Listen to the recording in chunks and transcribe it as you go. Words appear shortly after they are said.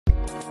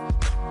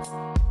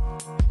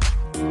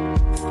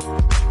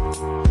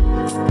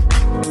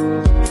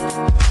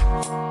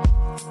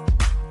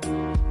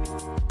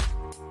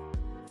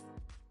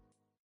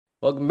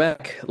Welcome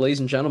back, ladies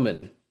and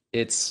gentlemen.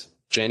 It's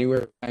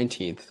January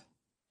 19th.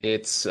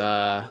 It's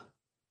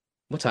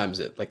what time is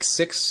it? Like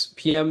 6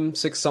 p.m.,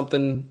 6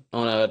 something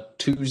on a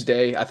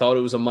Tuesday. I thought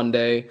it was a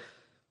Monday,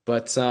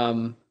 but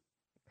Thank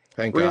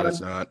God it's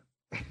Rian,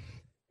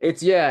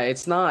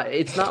 not.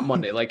 it's not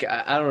Monday. Like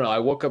I don't know. I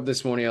woke up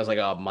this morning, I was like,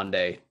 oh,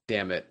 Monday,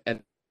 damn it.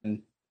 And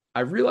I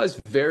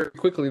realized very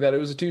quickly that it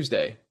was a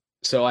Tuesday.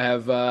 So I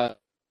have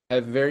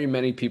very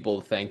many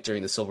people to thank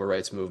during the civil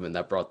rights movement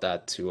that brought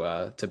that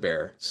to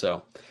bear.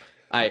 So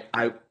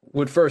I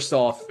would first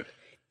off,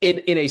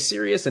 in a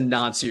serious and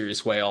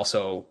non-serious way,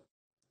 also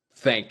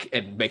thank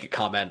and make a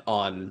comment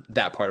on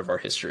that part of our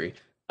history.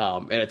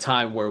 In a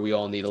time where we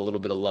all need a little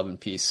bit of love and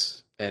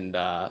peace, and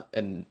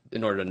in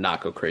order to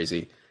not go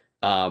crazy.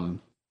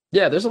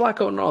 Yeah, there's a lot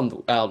going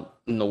on out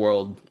in the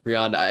world,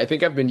 Rihanna. I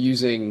think I've been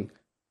using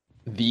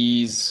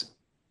these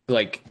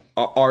like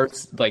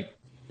art like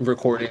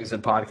recordings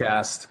and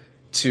podcasts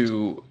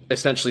to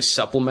essentially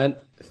supplement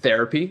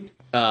therapy.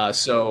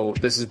 So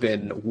this has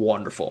been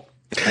wonderful.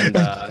 And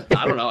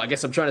I don't know. I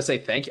guess I'm trying to say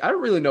thank you. I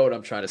don't really know what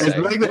I'm trying to It's say.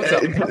 like What's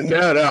up?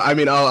 no. I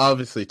mean, I'll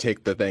obviously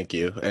take the thank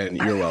you, and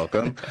you're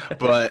welcome.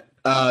 But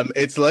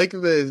it's like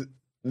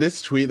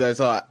this tweet that I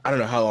saw. I don't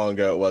know how long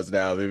ago it was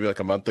now, maybe like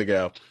a month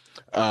ago,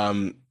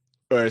 um,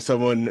 where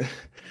someone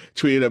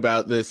tweeted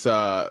about this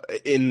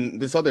in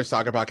this other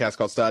soccer podcast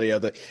called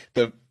Stadio.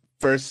 The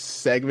first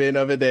segment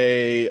of it,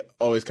 they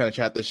always kind of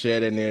chat the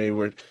shit, and they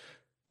were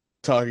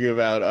talking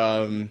about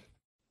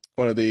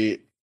one of the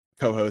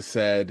co-hosts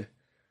said,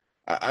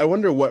 I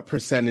wonder what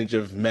percentage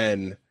of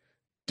men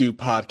do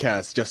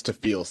podcasts just to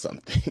feel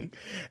something.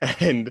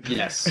 And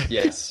Yes,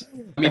 yes.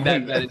 I mean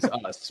that and is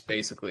us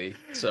basically.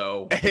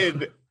 So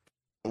and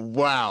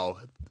wow,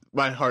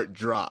 my heart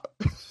dropped.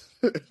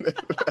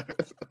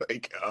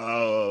 Like,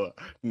 oh,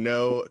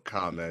 no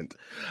comment.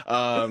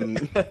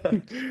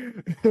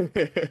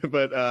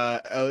 But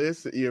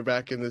Elias, you're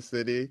back in the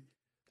city.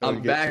 I want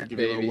I'm to back, give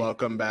you a little baby.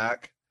 welcome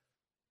back.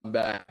 I'm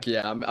back.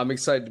 Yeah, I'm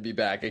excited to be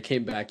back. I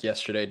came back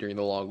yesterday during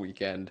the long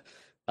weekend.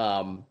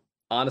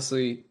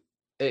 Honestly,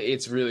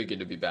 it's really good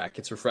to be back.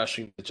 It's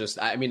refreshing to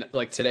just I mean,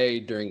 like today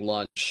during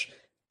lunch,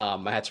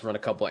 I had to run a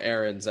couple of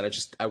errands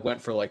and I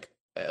went for like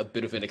a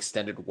bit of an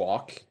extended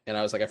walk and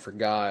I was like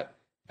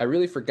I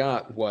really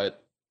forgot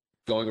what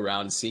going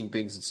around and seeing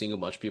things and seeing a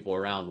bunch of people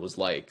around was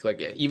like.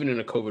 Like even in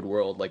a COVID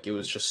world, like it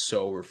was just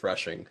so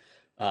refreshing.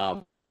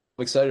 I'm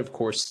excited, of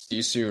course, to see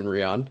you soon,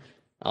 Rian.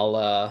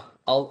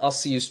 I'll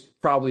see you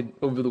probably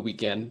over the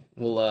weekend.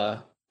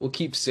 We'll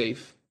keep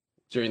safe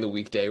during the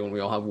weekday when we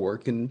all have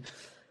work and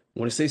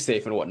want to stay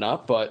safe and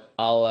whatnot. But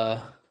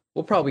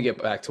we'll probably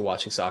get back to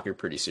watching soccer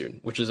pretty soon,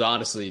 which is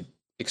honestly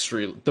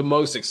extreme the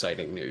most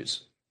exciting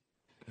news.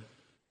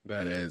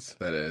 That is.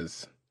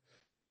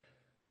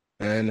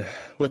 And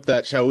with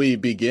that, shall we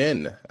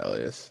begin,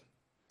 Elias?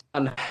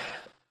 And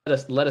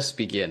let us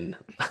begin.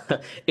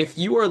 If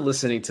you are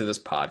listening to this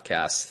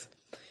podcast,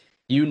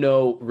 you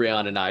know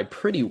Rihanna and I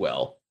pretty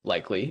well,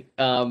 likely.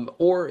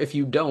 Or if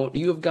you don't,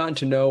 you have gotten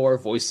to know our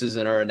voices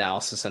and our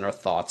analysis and our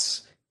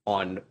thoughts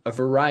on a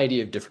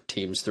variety of different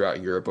teams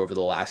throughout Europe over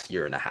the last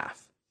year and a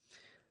half.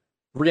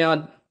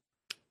 Rian,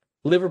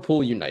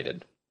 Liverpool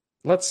United.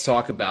 Let's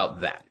talk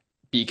about that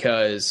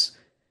because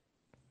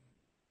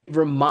it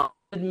reminded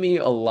me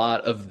a lot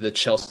of the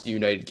Chelsea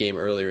United game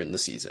earlier in the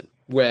season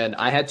when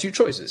I had two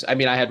choices. I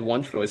mean, I had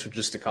one choice, which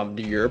is to come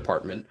to your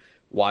apartment,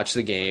 watch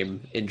the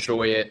game,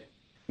 enjoy it,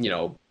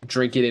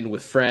 drink it in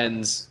with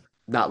friends,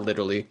 not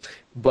literally,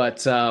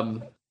 but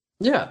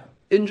yeah,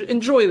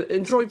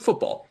 enjoy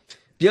football.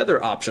 The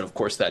other option, of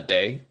course, that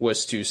day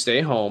was to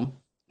stay home,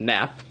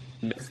 nap,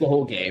 miss the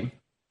whole game,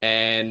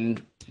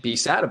 and be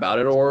sad about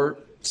it, or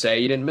say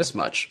you didn't miss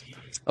much.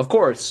 Of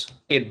course,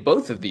 in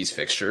both of these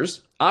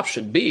fixtures,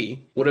 option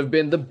B would have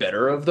been the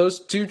better of those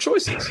two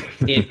choices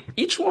in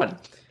each one.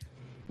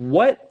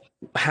 What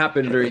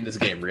happened during this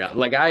game, Rihanna?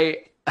 Like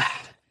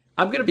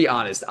I'm gonna be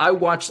honest. I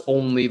watched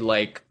only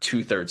like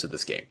two-thirds of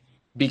this game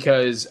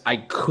because I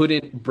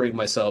couldn't bring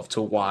myself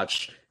to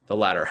watch the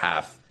latter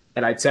half.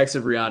 And I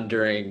texted Rihanna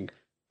during,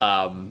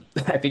 I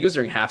think it was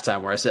during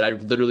halftime where I said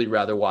I'd literally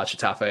rather watch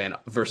Getafe and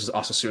versus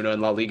Osasuna in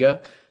La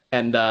Liga.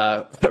 And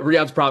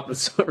Rihanna's prompt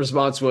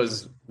response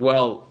was,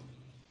 "Well,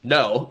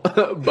 no,"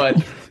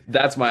 but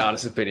that's my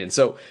honest opinion.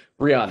 So,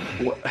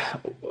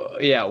 Rihanna,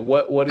 yeah,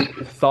 what are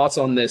your thoughts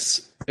on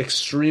this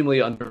extremely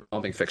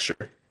underwhelming fixture?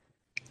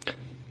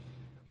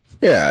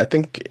 Yeah, I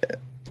think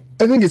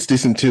it's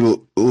decent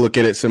to look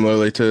at it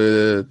similarly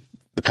to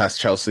the past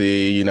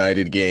Chelsea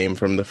United game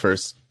from the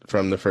first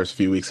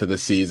few weeks of the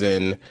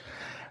season.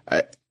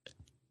 I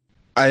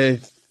I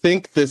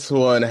think this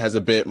one has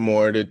a bit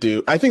more to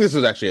do. I think this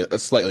was actually a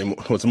slightly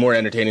was more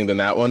entertaining than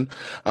that one,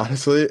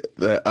 honestly.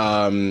 But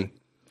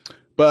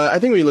I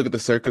think when you look at the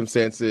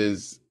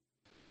circumstances,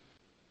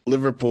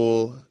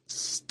 Liverpool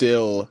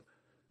still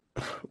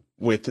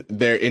with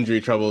their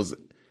injury troubles,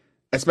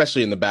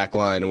 especially in the back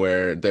line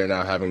where they're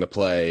now having to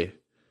play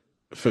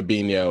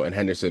Fabinho and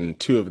Henderson,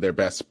 two of their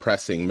best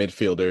pressing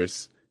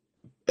midfielders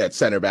at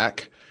center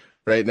back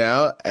right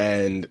now,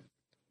 and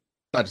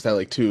not just that,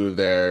 like two of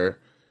their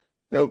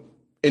you know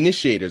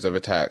initiators of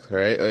attack,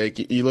 right?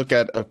 Like you look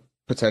at a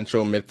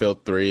potential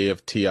midfield three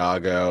of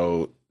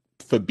Thiago,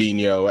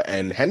 Fabinho,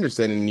 and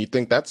Henderson, and you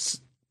think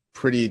that's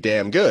pretty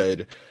damn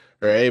good,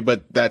 right?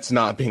 But that's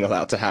not being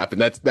allowed to happen.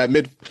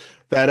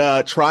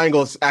 That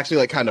triangle's actually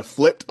like kind of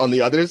flipped on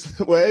the other's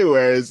way,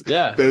 whereas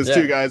Yeah, those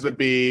two yeah. guys would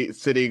be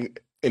sitting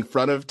in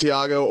front of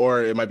Thiago,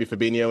 or it might be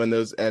Fabinho and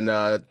those and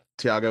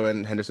Thiago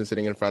and Henderson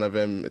sitting in front of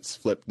him. It's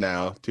flipped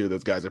now. Two of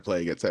those guys are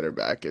playing at center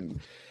back, and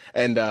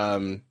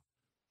um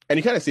and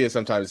you kind of see it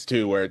sometimes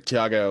too, where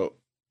Thiago,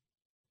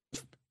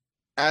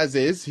 as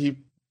is, he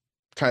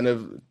kind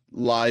of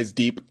lies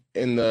deep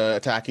in the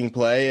attacking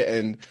play,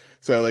 and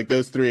so like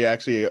those three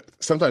actually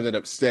sometimes end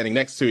up standing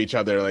next to each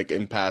other, like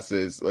in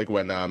passes, like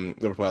when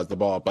Liverpool has the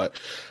ball. But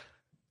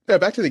yeah,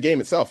 back to the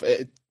game itself.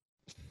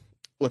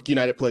 Look,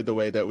 United played the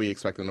way that we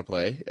expect them to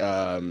play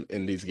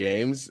in these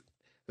games.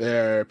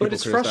 There are But people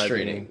it's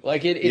frustrating. criticizing.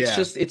 Like it's Yeah.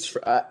 just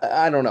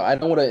I don't know. I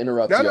don't want to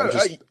interrupt No, you. no,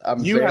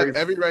 I'm you have very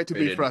every right to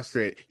be frustrated.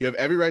 frustrated. You have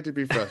every right to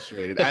be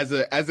frustrated as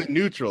a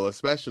neutral,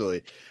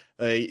 especially.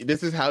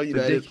 This is how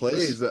United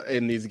Ridiculous. plays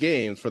in these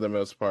games for the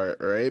most part,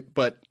 right?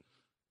 But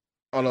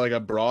on like a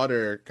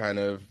broader kind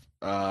of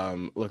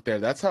look there,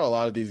 that's how a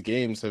lot of these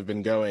games have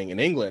been going in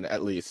England,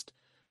 at least,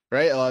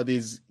 right? A lot of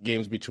these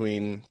games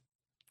between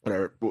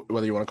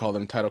whether you want to call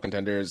them title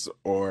contenders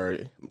or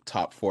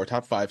top four,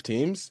 top five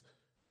teams,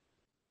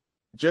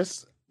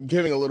 just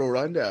giving a little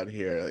rundown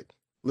here. Like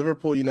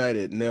Liverpool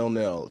United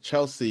 0-0,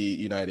 Chelsea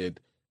United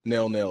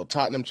 0-0,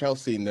 Tottenham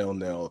Chelsea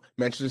 0-0,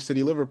 Manchester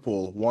City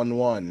Liverpool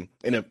 1-1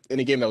 in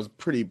a game that was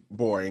pretty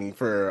boring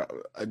for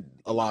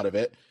a lot of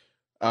it.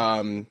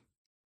 Um,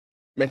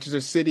 Manchester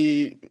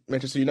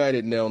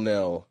United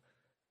 0-0,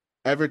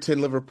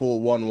 Everton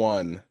Liverpool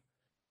 1-1.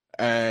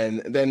 And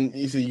then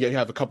you see you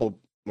have a couple,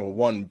 well,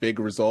 one big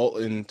result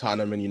in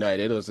Tottenham and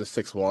United. It was a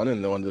 6-1,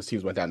 and one of those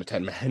teams went down to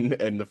 10 men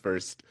in the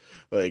first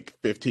like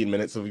 15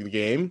 minutes of the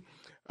game.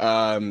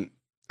 Um,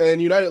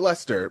 and United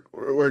Leicester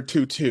were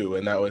 2-2,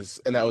 and that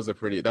was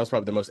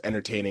probably the most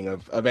entertaining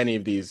of any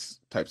of these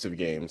types of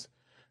games,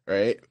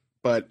 right?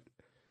 But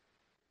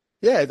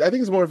yeah, I think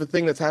it's more of a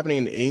thing that's happening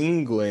in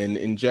England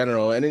in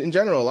general. And in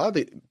general, a lot of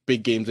the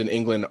big games in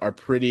England are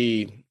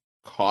pretty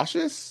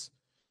cautious,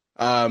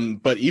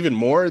 but even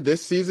more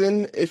this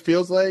season, it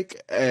feels like,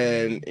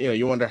 and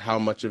you wonder how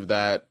much of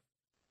that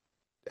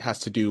has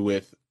to do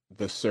with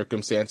the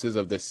circumstances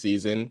of this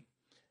season,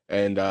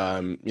 and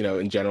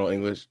in general,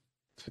 English,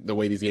 the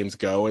way these games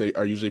go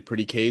are usually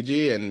pretty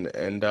cagey, and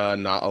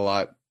not a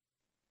lot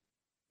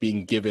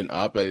being given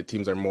up.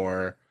 Teams are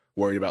more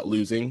worried about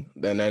losing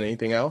than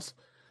anything else.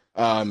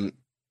 Um,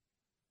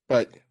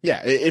 but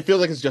yeah, it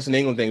feels like it's just an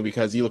England thing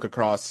because you look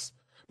across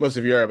most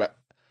of Europe.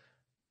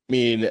 I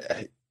mean,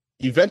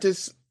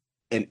 Juventus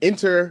and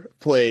Inter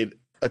played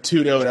a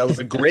 2-0, and that was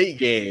a great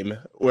game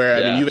where, I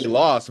mean, Yeah, Juve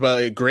lost,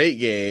 but a great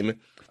game.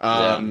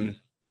 yeah.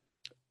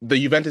 The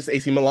Juventus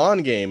AC Milan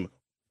game,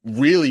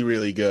 really,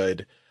 really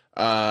good.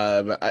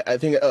 I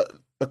think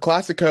the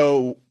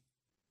Classico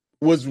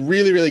was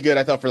really, really good,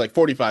 I thought, for like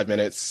 45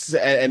 minutes,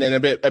 and then a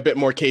bit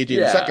more cagey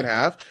in the second Yeah.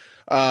 half.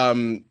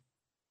 Um,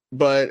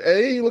 but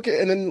hey, look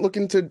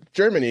into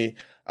Germany.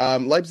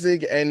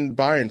 Leipzig and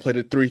Bayern played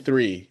at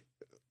 3-3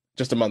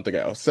 just a month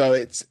ago. So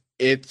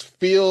it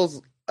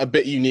feels a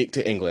bit unique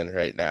to England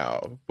right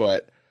now.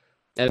 But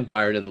And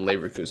Bayern and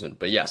Leverkusen.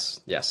 But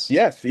yes, yes.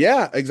 yes,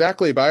 yeah,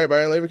 exactly. Bayern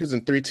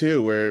Leverkusen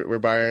 3-2, where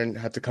Bayern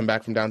had to come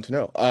back from down to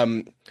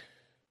 0.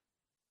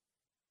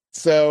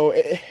 So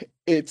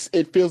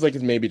it feels like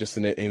it's maybe just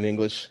an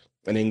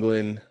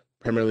England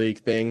Premier League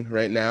thing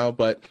right now.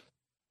 But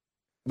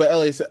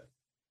Elias,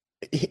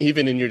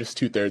 even in your just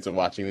 2/3 of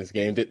watching this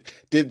game,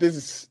 did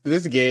this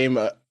game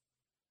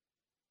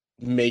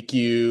make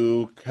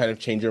you kind of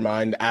change your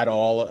mind at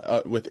all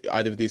with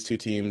either of these two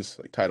teams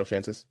like title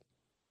chances?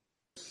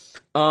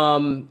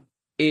 Um,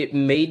 it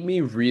made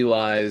me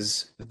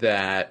realize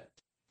that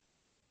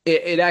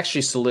it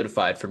actually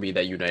solidified for me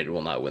that United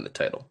will not win the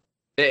title.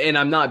 And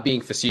I'm not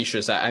being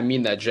facetious. I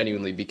mean that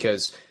genuinely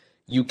because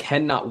you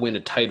cannot win a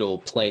title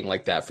playing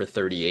like that for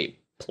 38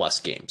 plus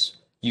games.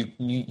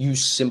 You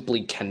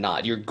simply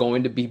cannot. You're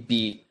going to be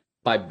beat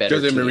by better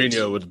Jose teams.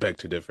 Mourinho would beg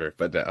to differ,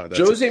 but no,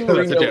 Jose that's a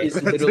Mourinho joke. is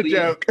That's a literally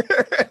joke.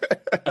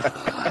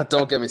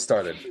 don't get me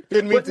started.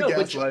 Didn't mean But to no, but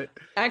gaslight.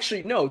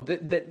 actually, no,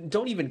 that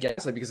don't even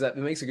gaslight because that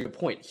makes a good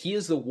point. He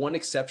is the one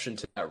exception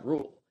to that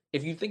rule.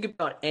 If you think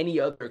about any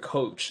other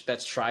coach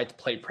that's tried to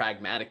play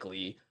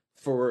pragmatically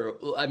for,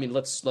 I mean,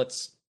 let's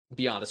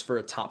be honest, for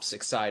a top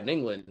six side in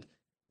England,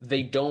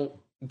 they don't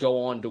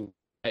go on to win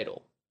the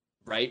title,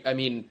 right? I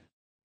mean,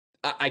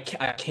 I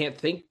can't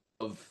think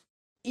of.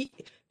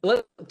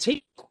 Let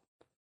take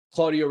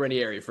Claudio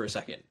Ranieri for a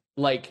second.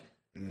 Like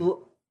Mm.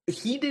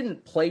 he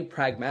didn't play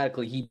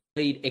pragmatically. He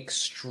played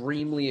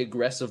extremely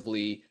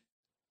aggressively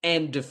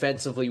and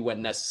defensively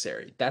when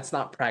necessary. That's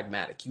not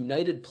pragmatic.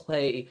 United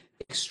play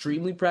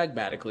extremely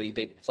pragmatically.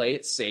 They play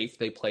it safe.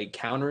 They play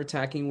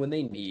counterattacking when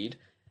they need.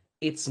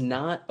 It's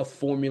not a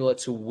formula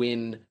to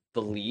win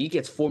the league.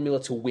 It's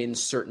formula to win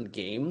certain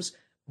games.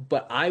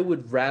 But I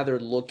would rather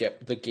look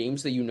at the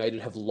games that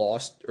United have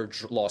lost or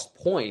lost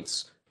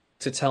points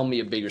to tell me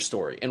a bigger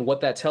story. And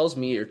what that tells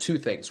me are two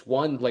things.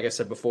 One, like I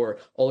said before,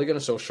 Ole Gunnar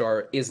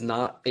Solskjaer is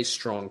not a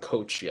strong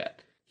coach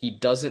yet. He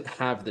doesn't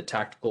have the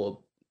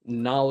tactical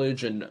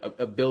knowledge and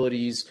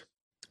abilities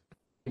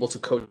able to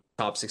coach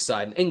top six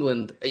side in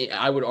England.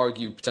 I would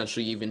argue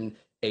potentially even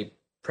a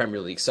Premier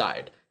League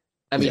side.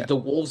 I mean, Yeah. the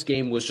Wolves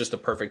game was just a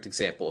perfect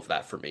example of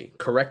that for me.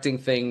 Correcting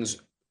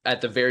things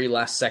at the very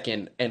last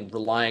second and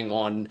relying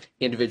on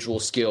individual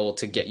skill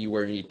to get you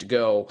where you need to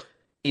go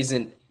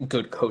isn't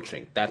good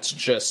coaching. That's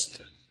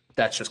just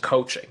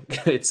coaching.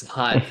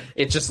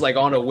 It's just like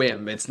on a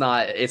whim. It's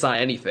not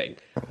anything.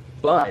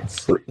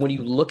 But when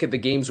you look at the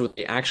games where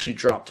they actually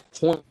dropped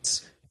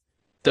points,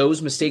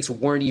 those mistakes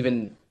weren't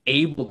even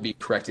able to be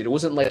corrected. It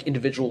wasn't like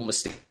individual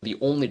mistake. The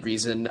only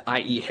reason,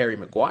 i.e., Harry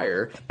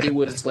Maguire, it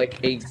was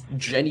like a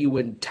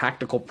genuine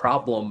tactical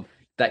problem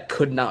that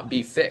could not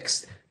be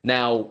fixed.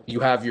 Now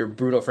you have your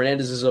Bruno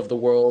Fernandez's of the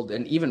world,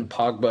 and even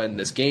Pogba in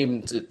this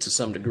game to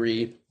some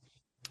degree,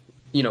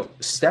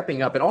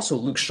 stepping up, and also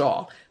Luke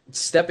Shaw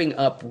stepping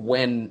up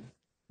when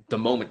the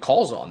moment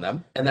calls on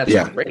them, and that's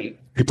Yeah. great.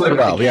 He played But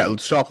well. again, Yeah,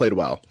 Shaw played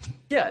well.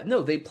 yeah,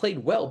 no, they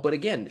played well, but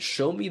again,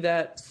 show me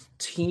that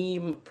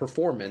team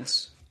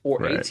performance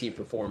or a Right. team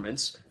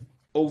performance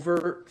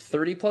over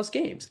 30 plus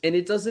games, and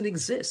it doesn't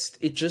exist.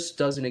 It just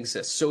doesn't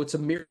exist. So it's a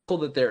miracle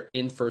that they're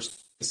in first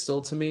place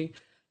still to me,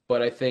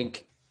 but I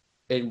think,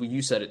 and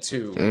you said it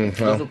too,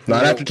 Well,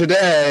 not after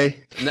today.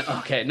 No,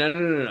 okay,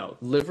 no.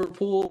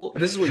 Liverpool,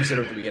 this is what you said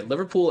over the weekend.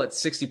 Liverpool at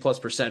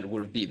 60+%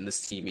 would have beaten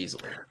this team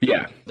easily.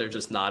 Yeah. They're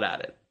just not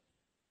at it.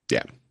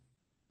 Yeah.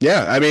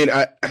 Yeah, I mean,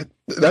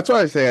 that's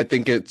why I say I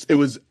think it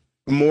was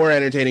more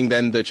entertaining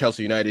than the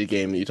Chelsea United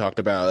game that you talked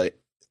about. Like,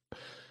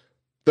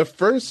 the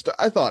first,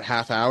 I thought,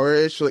 half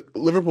hour-ish, like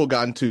Liverpool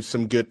got into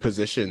some good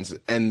positions,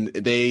 and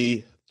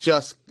they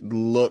just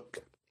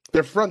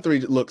their front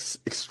three looks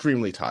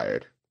extremely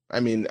tired. I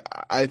mean,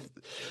 I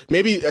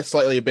maybe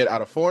slightly a bit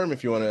out of form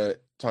if you want to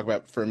talk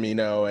about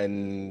Firmino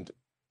and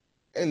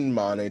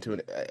Mane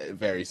to a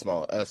very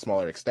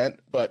smaller extent,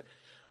 but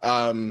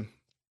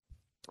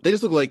they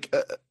just look like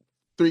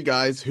three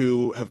guys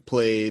who have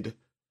played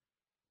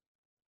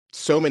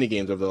so many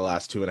games over the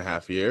last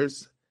 2.5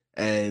 years.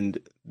 And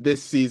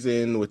this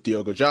season, with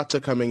Diogo Jota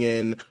coming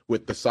in,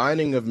 with the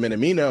signing of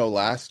Minamino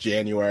last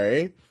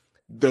January,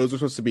 those were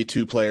supposed to be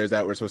two players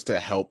that were supposed to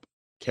help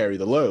carry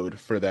the load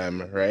for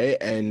them, right?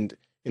 And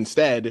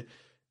instead,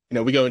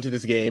 we go into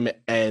this game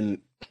and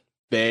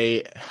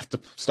they have to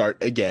start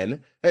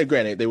again. And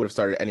granted, they would have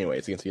started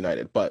anyways against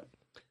United, but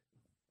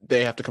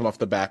they have to come off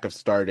the back of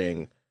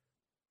starting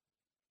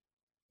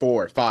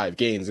 4 or 5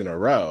 games in a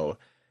row,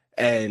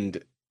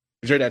 and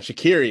Xherdan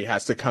Shaqiri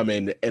has to come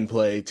in and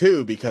play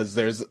too because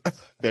there's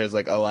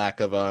like a lack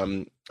of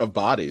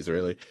bodies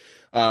really.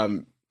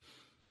 Yeah,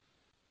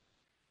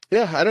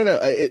 I don't know.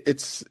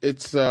 It's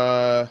It's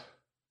a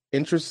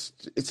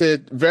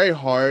very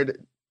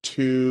hard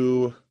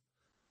to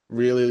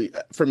really,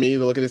 for me,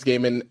 to look at this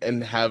game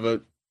and have a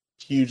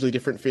hugely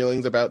different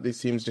feelings about these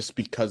teams just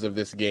because of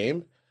this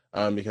game.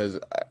 Because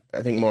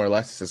I think more or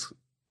less this is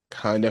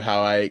kind of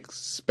how I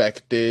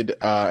expected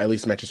at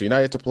least Manchester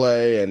United to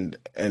play, and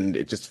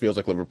it just feels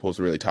like Liverpool's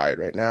really tired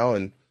right now,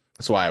 and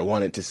that's why I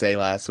wanted to say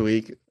last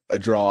week a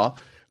draw,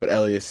 but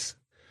Elias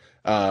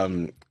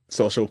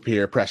social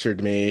peer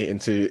pressured me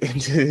into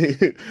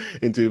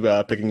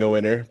picking a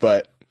winner.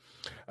 But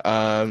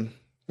no,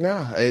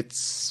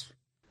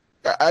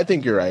 I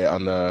think you're right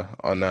on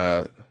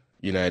the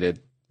United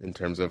in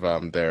terms of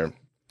their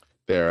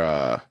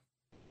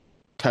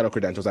title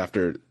credentials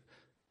after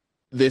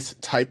this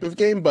type of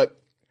game. But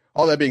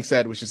all that being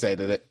said, we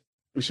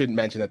should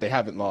mention that they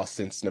haven't lost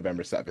since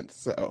November 7th.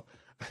 So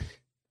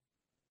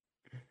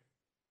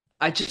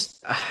I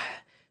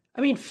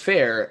mean,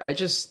 fair. I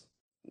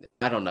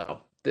don't know.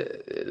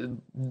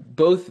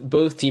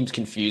 Both teams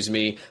confuse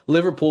me.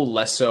 Liverpool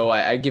less so.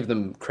 I give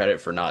them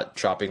credit for not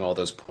dropping all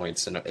those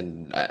points,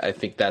 and I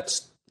think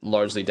that's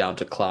largely down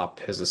to Klopp,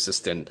 his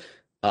assistant.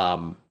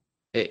 The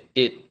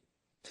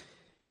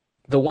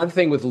one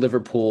thing with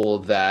Liverpool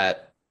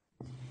that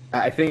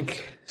I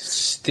think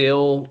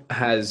still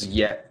has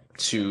yet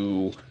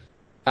to.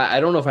 I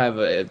don't know if I have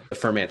a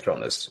firm answer on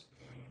this.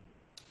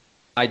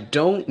 I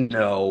don't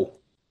know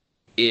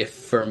if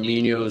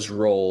Firmino's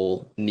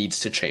role needs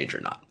to change or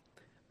not.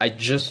 I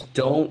just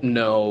don't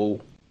know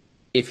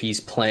if he's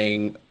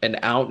playing an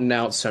out and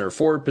out center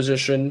forward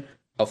position,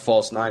 a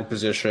false nine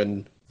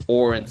position,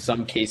 or in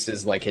some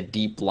cases like a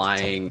deep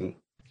lying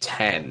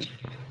 10.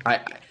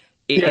 I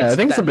yeah, I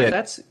think it's a bit.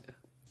 That's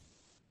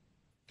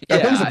I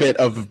think it's a yeah. bit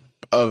of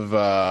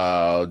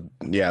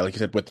yeah, like you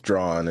said,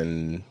 withdrawn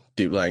and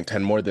deep lying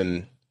 10 more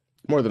than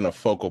a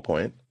focal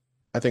point.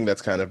 I think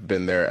that's kind of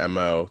been their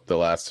MO the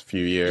last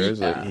few years.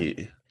 Like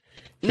Yeah.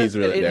 No, he's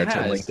really it there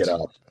to link it has.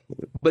 up.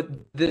 But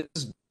this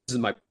is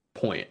my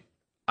point.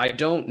 I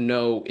don't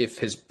know if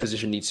his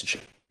position needs to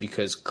change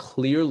because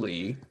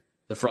clearly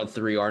the front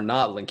three are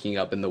not linking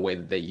up in the way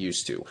that they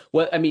used to.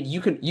 Well, I mean, you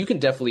can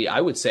definitely,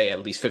 I would say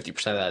at least 50%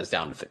 of that is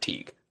down to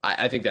fatigue.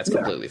 I think that's Yeah.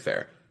 completely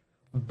fair.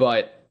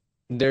 But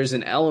there's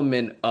an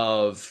element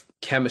of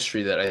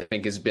chemistry that I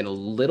think has been a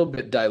little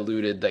bit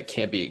diluted that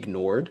can't be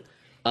ignored.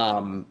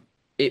 Um,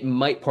 it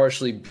might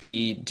partially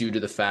be due to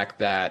the fact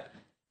that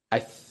I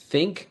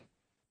think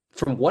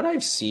from what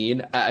I've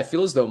seen, I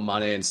feel as though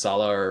Mane and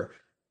Salah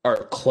are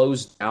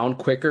closed down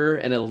quicker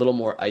and a little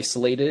more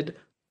isolated,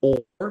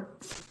 or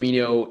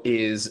Firmino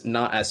is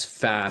not as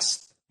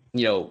fast,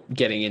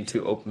 getting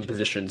into open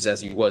positions as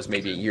he was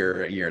maybe a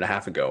year and a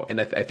half ago. And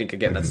I think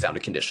again that's Mhm. down to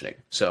conditioning.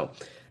 So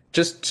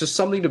just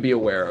something to be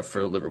aware of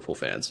for Liverpool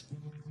fans.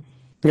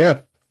 Yeah.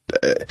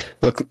 Uh,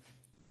 Look,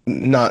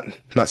 not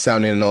not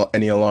sounding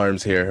any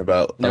alarms here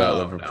about No,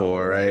 Liverpool,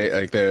 no. right?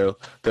 Like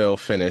they'll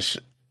finish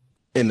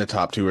in the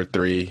top two or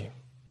three,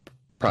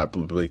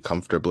 probably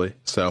comfortably.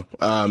 So,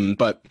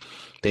 but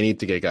they need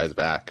to get guys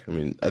back. I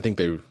mean, I think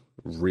they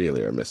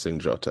really are missing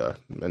Jota,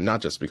 and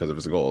not just because of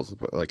his goals,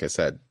 but like I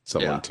said,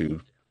 someone Yeah,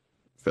 to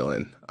fill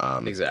in.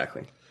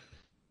 exactly.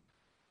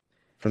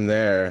 From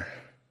there,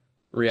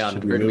 should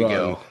Rian, we where do move we on?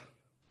 go?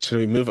 Should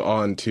we move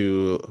on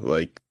to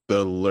like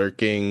the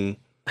lurking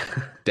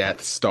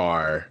Death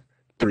Star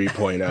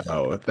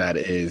 3.0 that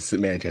is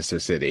Manchester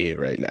City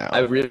right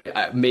now?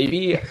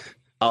 Maybe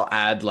I'll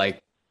add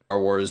like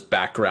Star Wars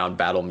background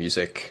battle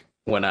music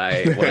when I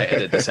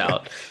edit this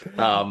out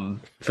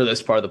for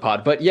this part of the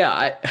pod. But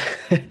yeah,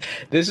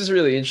 this is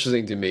really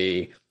interesting to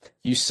me.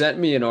 You sent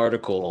me an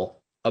article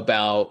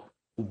about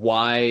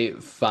why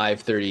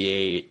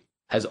 538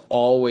 has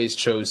always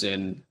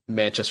chosen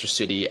Manchester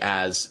City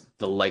as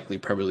the likely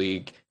Premier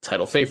League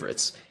title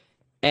favorites.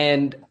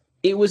 And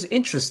it was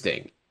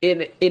interesting.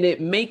 And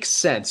it makes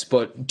sense,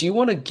 but do you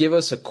want to give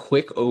us a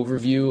quick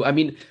overview? I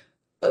mean,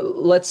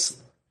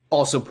 let's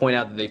also point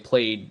out that they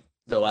played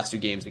the last two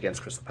games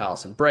against Crystal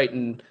Palace and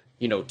Brighton,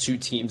 two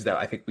teams that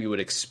I think we would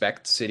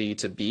expect City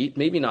to beat.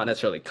 Maybe not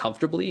necessarily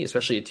comfortably,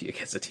 especially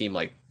against a team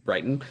like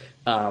Brighton.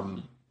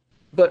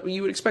 But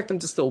you would expect them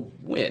to still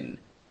win.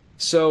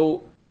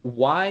 So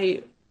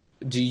why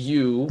do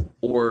you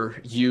or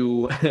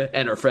you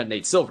and our friend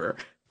Nate Silver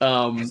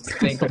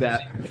think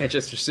that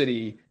Manchester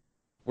City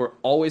were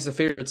always the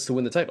favorites to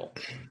win the title?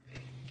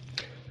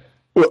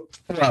 Well,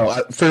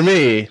 for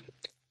me,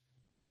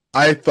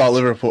 I thought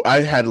Liverpool.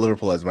 I had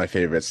Liverpool as my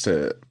favorites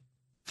to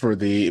for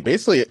the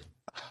basically.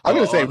 I'm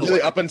gonna say All the really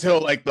way. up until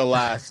like the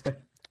last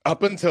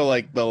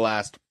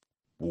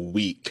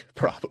week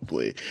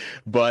probably,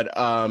 but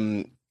I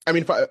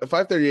mean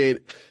 538.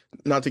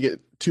 Not to get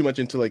too much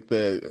into like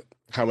the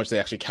how much they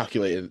actually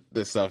calculated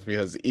this stuff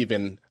because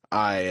even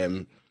I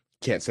am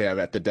can't say I'm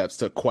at the depths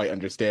to quite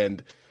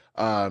understand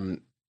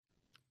um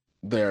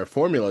their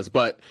formulas,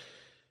 but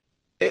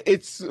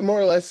it's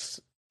more or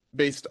less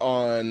based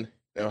on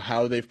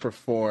how they've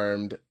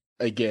performed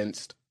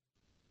against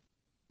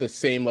the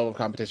same level of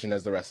competition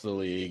as the rest of the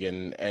league,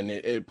 and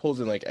it pulls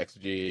in like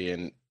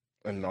XG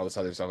and all this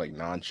other stuff like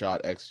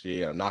non-shot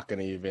XG. I'm not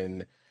gonna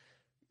even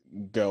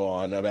go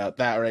on about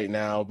that right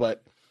now,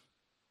 but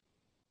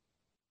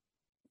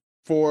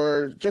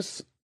for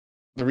just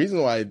the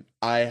reason why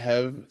I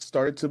have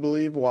started to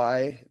believe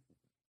why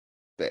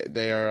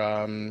they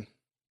are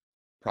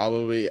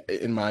probably,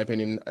 in my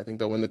opinion, I think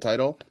they'll win the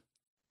title.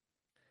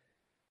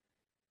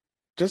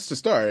 Just to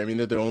start, I mean,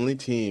 they're the only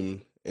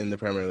team in the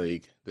Premier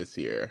League this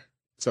year,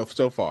 so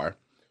far,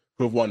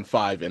 who have won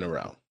five in a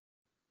row,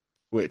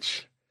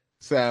 which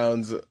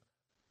sounds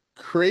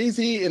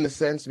crazy in the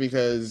sense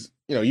because,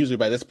 usually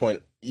by this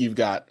point you've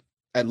got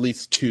at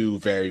least two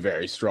very,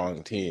 very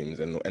strong teams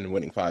and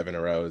winning five in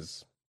a row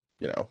is,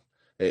 you know,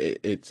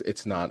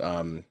 it's not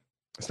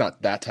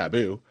that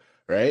taboo,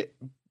 right?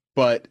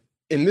 But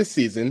in this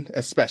season,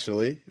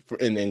 especially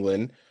in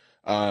England,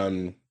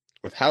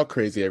 with how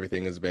crazy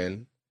everything has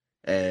been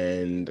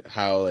and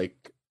how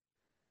like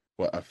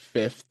what a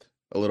fifth,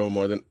 a little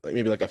more than like,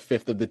 maybe like a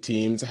fifth of the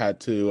teams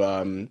had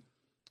to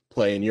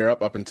play in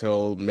Europe up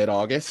until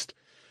mid-August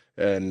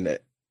and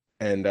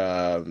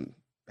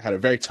had a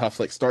very tough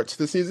like start to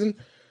the season.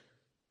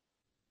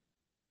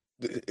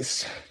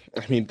 It's,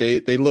 I mean,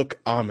 they look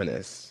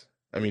ominous.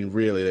 I mean,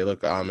 really, they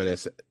look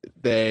ominous.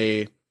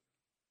 They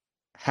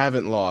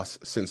haven't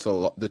lost since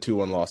the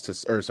 2-1 loss to,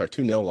 or sorry,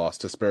 2-0 loss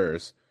to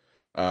Spurs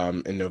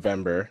in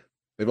November.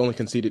 They've only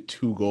conceded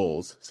two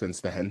goals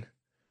since then.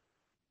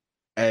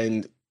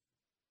 And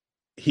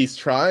he's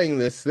trying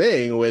this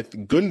thing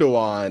with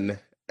Gundogan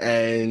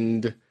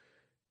and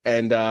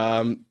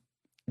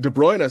De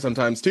Bruyne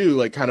sometimes too,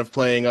 like kind of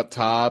playing up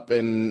top,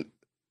 and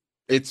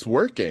it's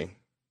working.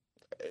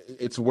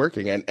 It's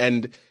working,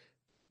 and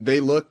they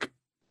look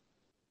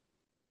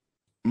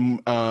more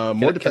Can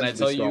I defensively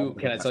tell strong you? than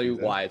Can I last tell you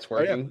season. why it's Oh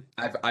yeah, working?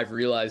 I've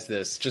realized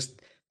this.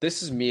 Just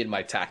this is me in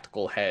my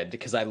tactical head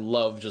because I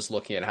love just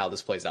looking at how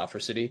this plays out for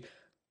City.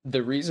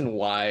 The reason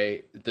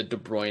why the De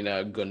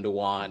Bruyne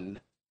Gundogan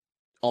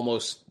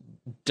almost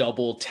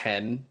double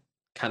 10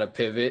 kind of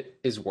pivot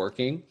is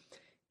working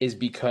is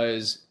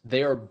because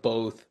they are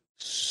both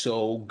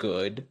so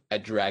good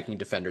at dragging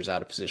defenders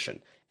out of position.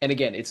 And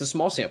again, it's a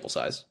small sample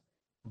size,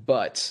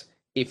 but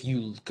if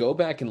you go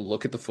back and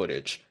look at the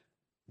footage,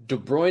 De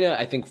Bruyne,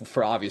 I think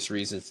for obvious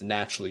reasons,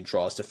 naturally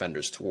draws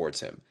defenders towards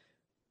him.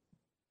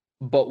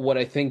 But what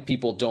I think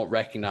people don't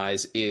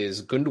recognize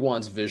is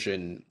Gundogan's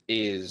vision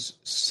is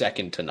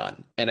second to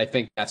none. And I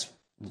think that's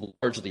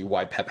largely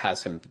why Pep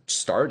has him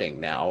starting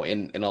now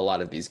in a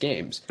lot of these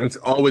games. It's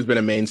always been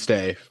a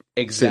mainstay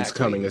since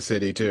coming Exactly. to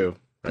City too,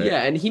 right?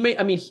 Yeah, and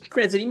I mean,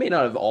 granted, he may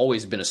not have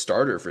always been a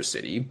starter for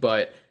City,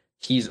 but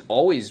he's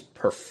always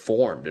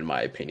performed, in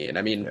my opinion.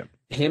 I mean, Yeah.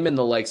 him and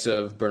the likes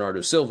of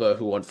Bernardo Silva,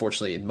 who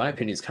unfortunately, in my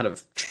opinion, has kind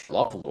of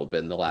trailed off a little bit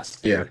in the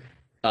last Yeah. year.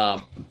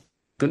 Um,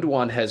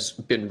 Gundogan has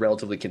been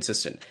relatively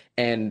consistent,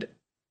 and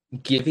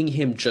giving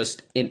him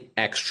just an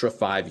extra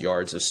 5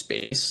 yards of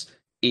space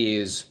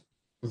is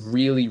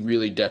really,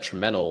 really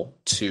detrimental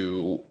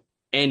to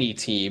any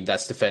team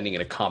that's defending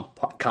in a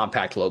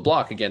compact low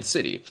block against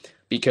City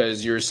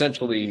because you're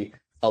essentially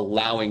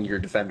allowing your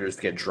defenders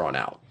to get drawn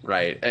out,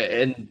 right?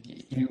 And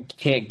you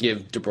can't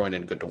give De Bruyne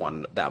and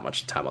Gundogan that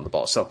much time on the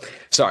ball. So,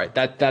 sorry,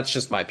 that's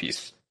just my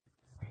piece.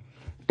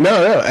 No,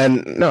 I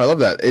love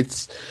that.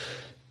 It's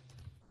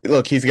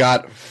look, he's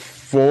got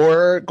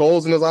 4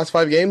 goals in his last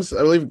 5 games,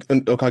 I believe,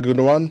 in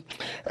Gundogan.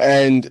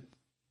 And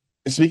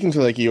speaking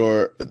to like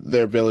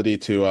their ability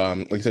to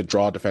like you said,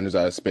 draw defenders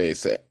out of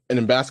space. And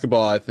in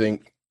basketball, I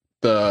think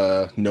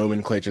the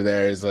nomenclature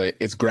there is like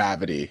it's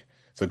gravity.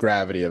 It's the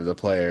gravity of the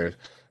player,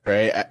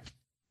 right?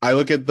 I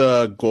look at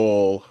the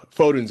goal,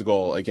 Foden's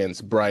goal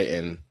against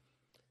Brighton.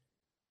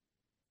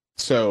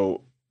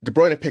 So De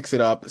Bruyne picks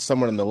it up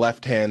somewhere on the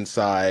left-hand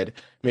side,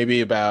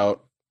 maybe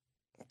about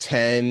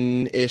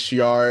 10-ish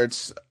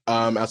yards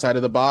outside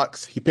of the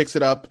box. He picks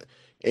it up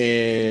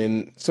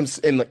in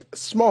like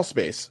small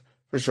space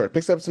for sure.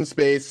 Picks up some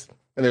space,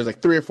 and there's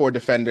like 3 or 4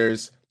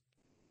 defenders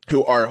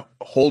who are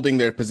holding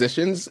their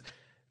positions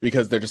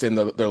because they're just in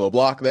their little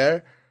block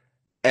there.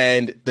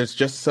 And there's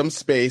just some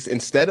space.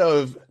 Instead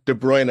of De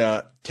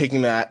Bruyne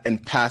taking that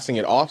and passing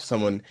it off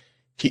someone,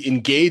 he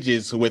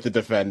engages with the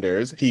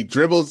defenders. He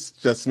dribbles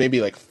just maybe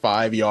like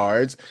 5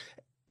 yards,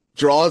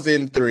 draws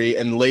in 3,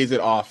 and lays it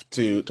off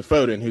to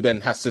Foden, who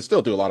then has to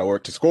still do a lot of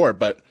work to score,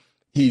 but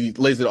he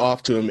lays it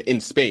off to him in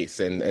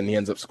space, and he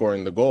ends up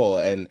scoring the goal.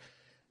 And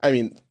I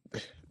mean,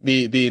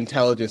 the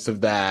intelligence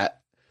of that,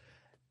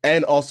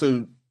 and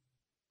also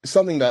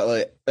something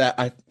that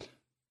I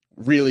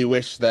really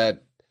wish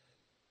that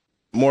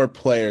more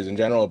players in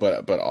general,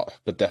 but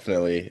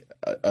definitely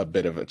a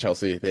bit of a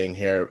Chelsea thing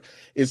here,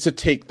 is to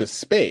take the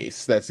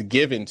space that's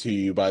given to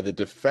you by the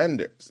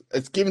defenders.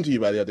 It's given to you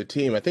by the other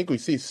team. I think we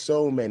see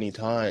so many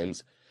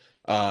times,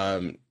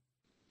 in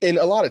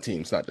a lot of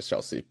teams, not just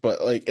Chelsea,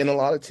 but like in a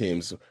lot of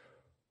teams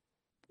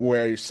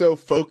where you're so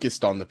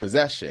focused on the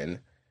possession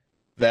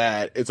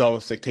that it's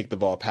almost like take the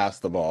ball, pass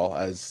the ball,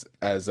 as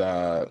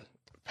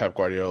Pep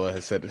Guardiola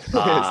has said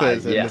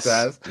says in the Yes.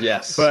 past.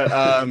 Yes.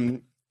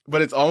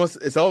 But it's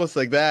almost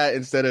like that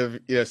instead of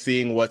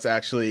seeing what's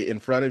actually in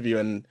front of you,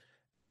 and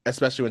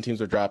especially when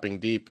teams are dropping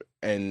deep,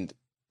 and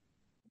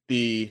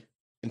the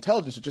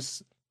intelligence to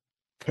just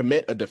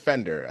commit a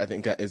defender. I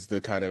think that is the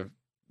kind of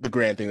the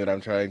grand thing that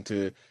I'm trying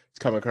to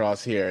come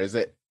across here, is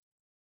that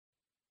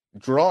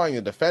drawing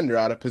a defender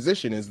out of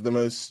position is the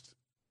most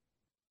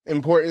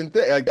important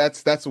thing. Like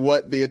that's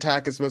what the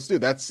attack is supposed to do.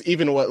 That's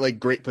even what like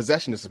great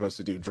possession is supposed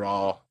to do: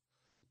 draw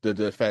the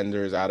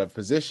defenders out of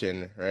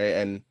position, right?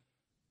 And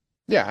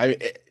yeah, I mean,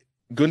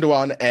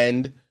 Gundogan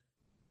and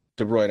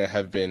De Bruyne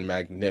have been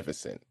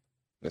magnificent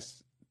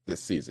this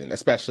season,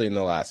 especially in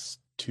the last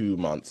 2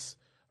 months,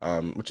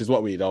 which is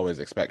what we'd always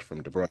expect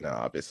from De Bruyne,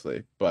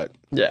 obviously.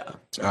 Yeah.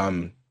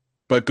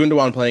 But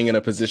Gundogan playing in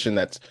a position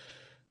that's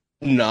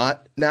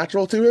not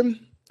natural to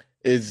him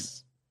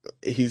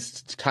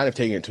he's kind of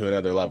taking it to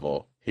another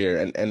level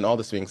here. And all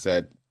this being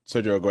said,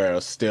 Sergio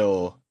Aguero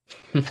still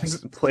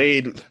has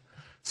played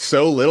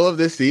so little of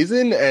this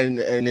season, and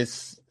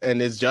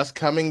is just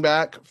coming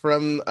back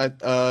from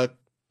not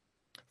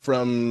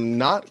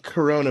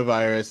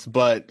coronavirus,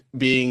 but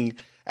being,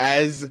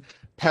 as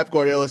Pep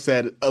Guardiola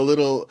said, a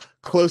little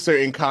closer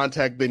in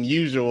contact than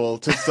usual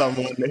to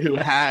someone who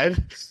had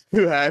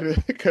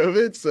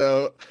COVID.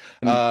 So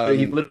He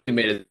um, literally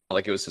made it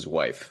like it was his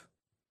wife.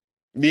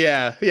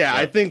 yeah, So,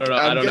 I I'm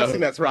don't know guessing who it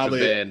that's could have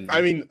probably.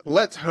 I been. mean,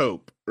 let's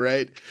hope,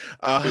 right?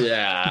 Uh,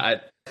 Yeah,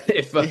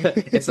 if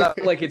it's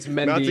not like it's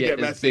not to Mendy get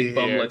and his messy big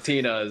bum here.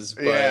 Latinas,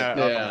 but Yeah. Oh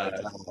my yeah,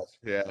 gosh.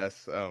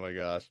 Yes. Oh my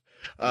gosh.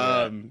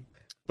 yeah,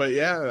 But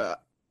yeah,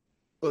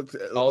 look,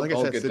 like I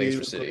all said, good things City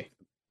for City.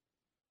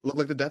 look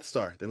like the Death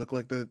Star. They look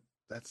like the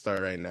Death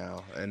Star right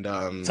now. And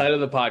Title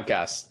of the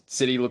podcast: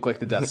 City look like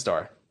the Death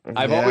Star.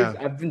 yeah.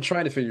 I've been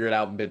trying to figure it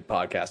out mid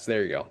podcast.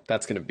 There you go.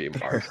 That's gonna be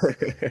our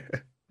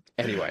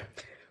anyway.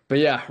 But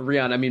yeah,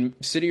 Rian. I mean,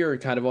 City are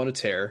kind of on a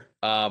tear.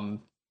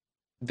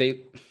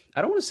 They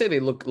I don't want to say they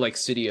look like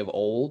City of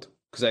old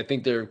because I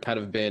think there kind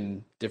of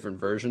been different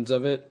versions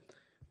of it,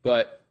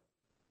 but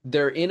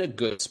they're in a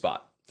good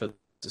spot for the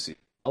season.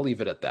 I'll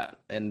leave it at that.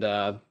 And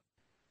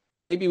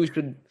maybe we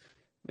should,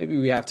 maybe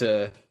we have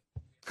to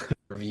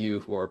review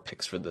who our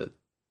picks for the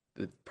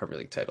Premier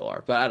League title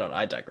are. But I don't know.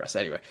 I digress.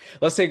 Anyway,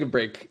 let's take a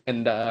break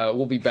and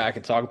we'll be back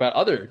and talk about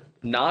other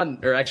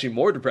or actually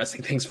more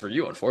depressing things for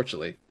you,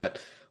 unfortunately. But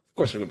of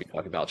course, we're going to be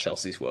talking about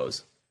Chelsea's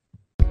woes.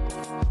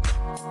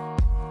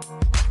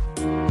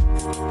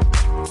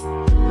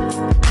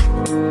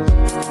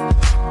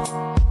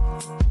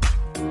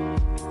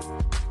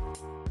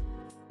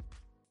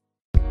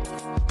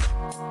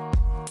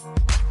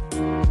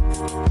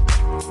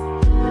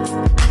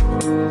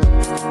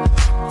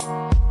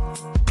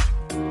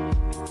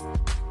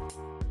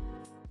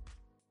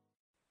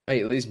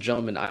 Hey, ladies and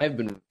gentlemen, I have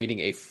been waiting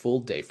a full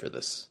day for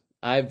this.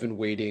 I've been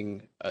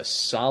waiting a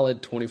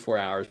solid 24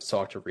 hours to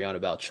talk to Rihanna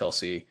about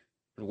Chelsea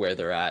and where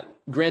they're at.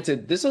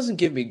 Granted, this doesn't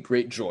give me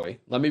great joy.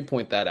 Let me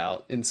point that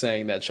out in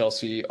saying that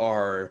Chelsea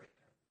are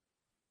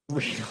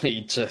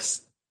really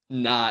just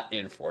not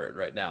in for it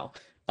right now.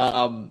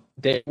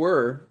 They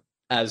were,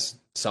 as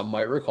some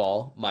might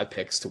recall, my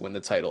picks to win the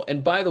title.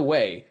 And by the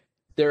way,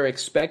 their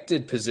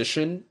expected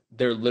position,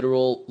 their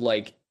literal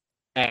like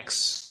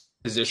X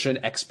position,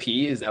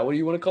 XP, is that what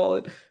you want to call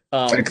it?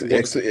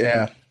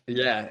 Yeah.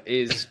 Yeah,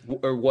 is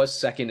or was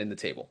second in the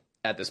table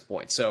at this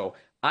point. So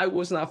I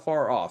was not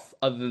far off,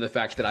 other than the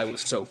fact that I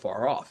was so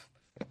far off.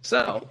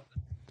 So,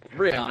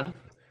 Rian,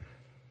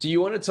 do you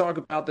want to talk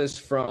about this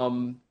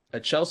from a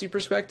Chelsea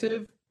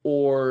perspective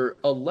or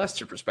a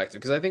Leicester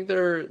perspective? Because I think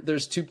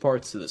there's two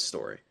parts to this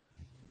story.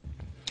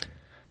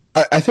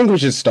 I think we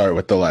should start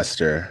with the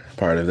Leicester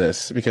part of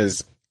this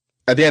because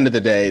at the end of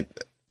the day,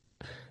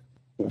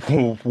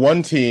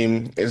 one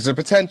team is a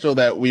potential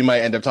that we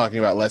might end up talking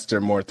about Leicester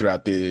more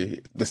throughout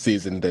the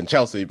season than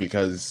Chelsea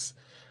because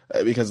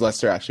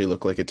Leicester actually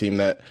look like a team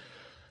that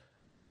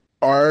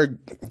are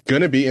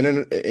going to be in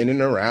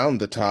and around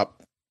the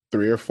top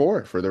 3 or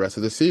 4 for the rest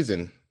of the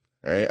season,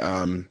 right?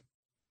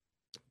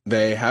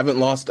 They haven't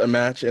lost a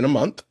match in a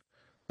month.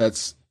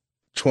 That's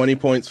 20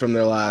 points from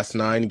their last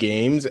 9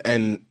 games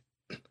and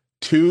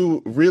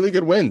 2 really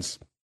good wins,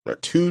 or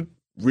 2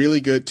 really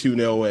good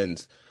 2-0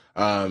 wins.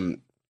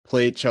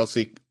 Played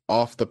Chelsea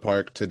off the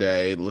park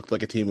today. Looked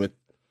like a team with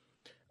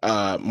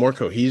more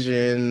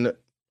cohesion,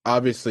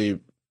 obviously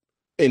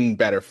in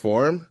better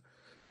form,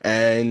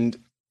 and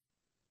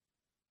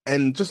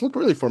just looked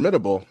really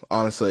formidable,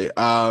 honestly.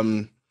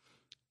 Add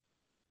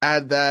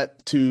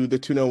that to the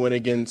 2-0 win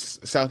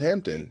against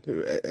Southampton,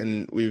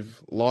 and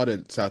we've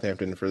lauded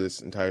Southampton for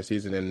this entire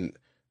season, and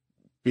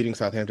beating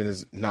Southampton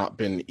has not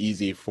been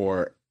easy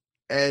for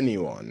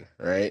anyone,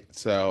 right?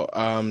 So,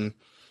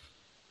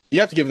 you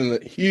have to give them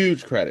the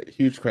huge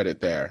credit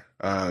there.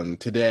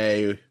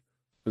 Today,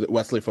 was it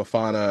Wesley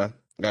Fofana,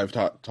 guy I've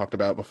talked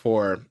about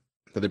before,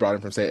 that they brought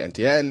in from Saint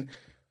Etienne,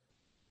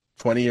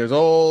 20 years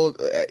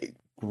old,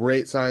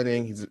 great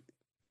signing. He's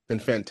been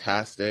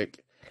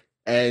fantastic,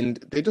 and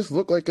they just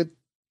look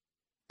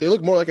they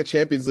look more like a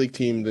Champions League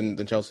team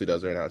than Chelsea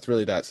does right now. It's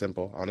really that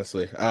simple,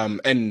 honestly.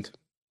 And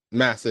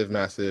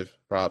massive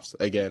props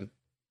again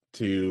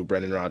to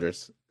Brendan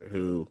Rodgers,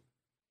 who,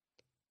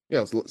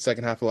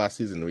 second half of last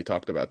season, we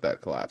talked about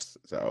that collapse.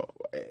 So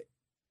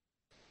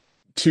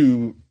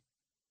to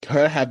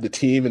kind of have the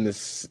team in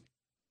this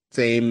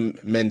same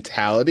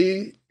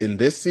mentality in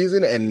this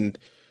season, and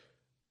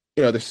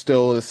there's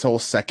still this whole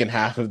second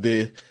half of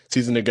the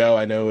season to go.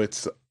 I know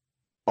it's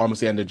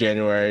almost the end of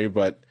January,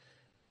 but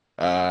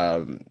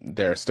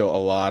there are still a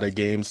lot of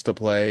games to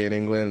play in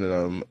England, and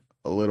I'm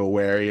a little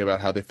wary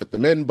about how they fit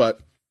them in.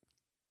 But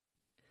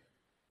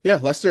yeah,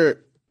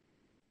 Leicester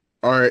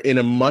are in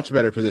a much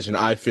better position,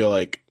 I feel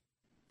like,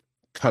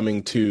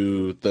 coming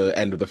to the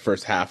end of the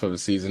first half of the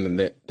season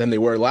than they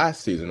were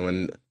last season,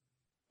 when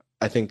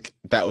I think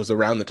that was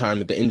around the time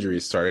that the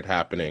injuries started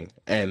happening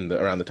and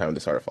around the time they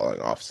started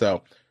falling off.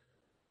 So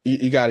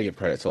you got to give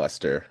credit to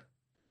Leicester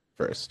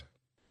first.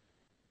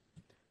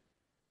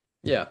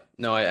 Yeah,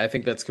 no, I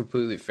think that's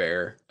completely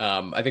fair.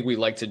 I think we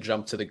like to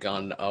jump to the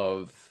gun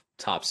of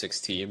top 6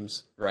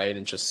 teams, right?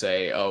 And just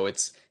say, oh,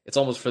 it's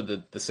almost for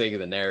the sake of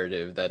the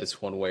narrative that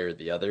it's one way or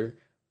the other.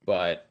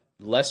 But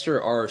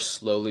Leicester are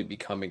slowly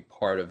becoming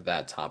part of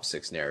that top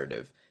 6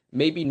 narrative.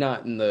 Maybe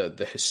not in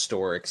the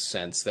historic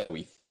sense that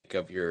we think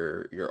of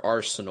your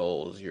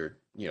Arsenals, your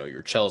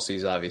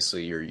Chelseas,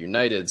 obviously, your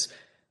Uniteds,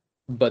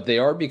 but they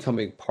are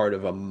becoming part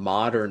of a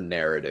modern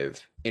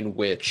narrative in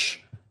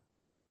which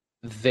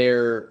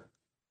their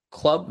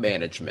club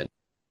management,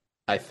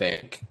 I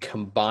think,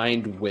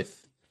 combined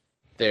with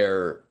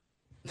their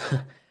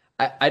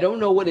I don't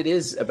know what it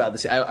is about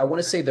this. I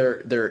want to say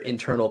their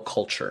internal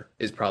culture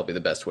is probably the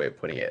best way of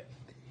putting it.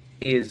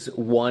 Is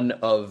one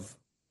of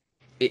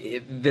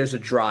there's a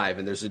drive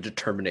and there's a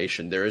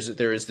determination. There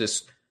is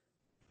this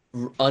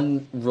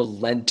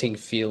unrelenting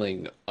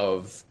feeling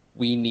of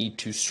we need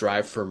to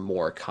strive for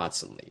more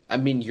constantly. I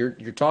mean, you're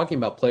talking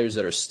about players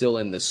that are still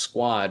in this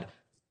squad,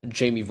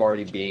 Jamie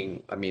Vardy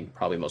being, I mean,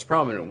 probably most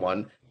prominent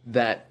one,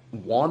 that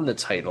won the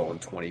title in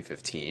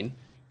 2015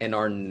 and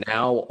are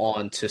now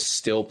on to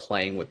still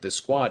playing with this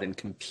squad and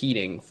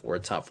competing for a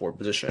top four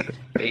position.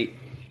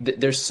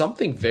 There's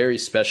something very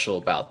special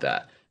about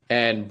that.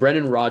 And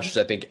Brendan Rodgers,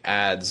 I think,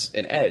 adds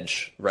an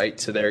edge, right,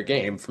 to their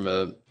game from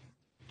a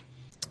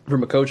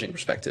coaching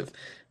perspective.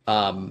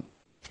 Um,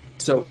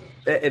 so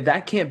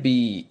that can't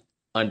be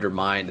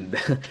undermined.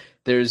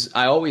 And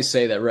I always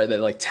say that, right, that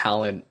like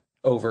talent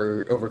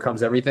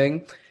overcomes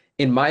everything.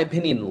 In my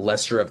opinion,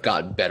 Leicester have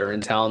gotten better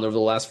in talent over the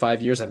last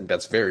 5 years. I think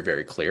that's very,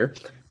 very clear,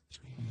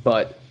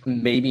 but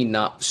maybe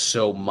not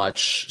so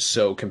much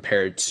so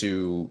compared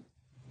to.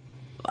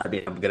 I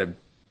mean, I'm gonna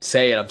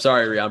say it. I'm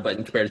sorry, Rian, but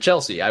compared to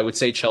Chelsea, I would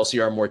say Chelsea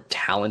are a more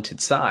talented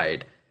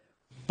side.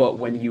 But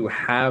when you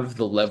have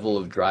the level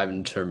of drive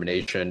and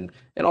determination,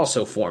 and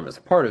also form as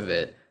a part of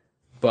it,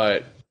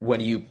 but when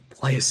you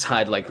play a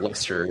side like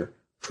Leicester,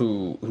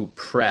 who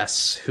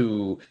press,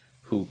 who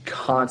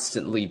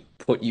constantly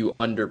put you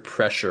under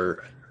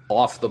pressure,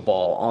 off the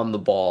ball, on the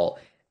ball,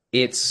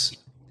 it's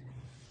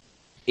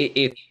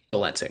it's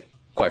relenting,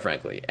 quite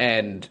frankly,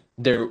 and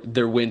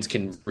their wins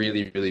can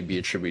really really be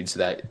attributed to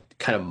that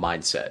kind of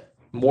mindset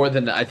more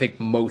than I think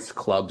most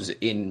clubs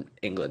in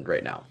England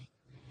right now.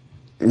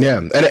 Yeah,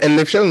 and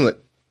they've shown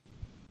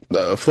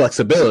like,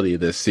 flexibility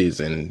this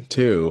season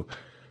too,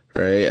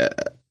 right?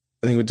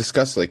 I think we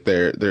discussed like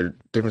their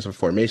difference of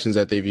formations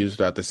that they've used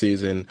throughout the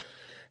season,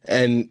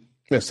 and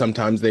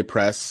sometimes they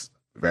press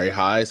very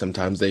high,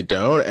 sometimes they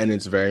don't, and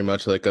it's very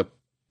much like a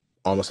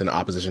almost an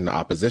opposition to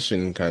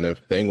opposition kind of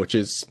thing, which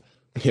is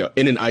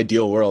in an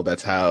ideal world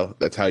that's how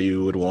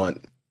you would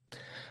want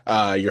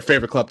your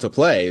favorite club to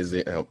play is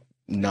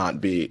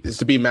not be is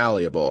to be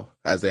malleable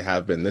as they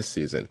have been this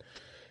season,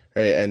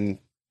 right? And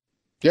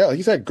yeah, like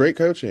you said, great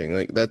coaching.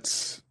 Like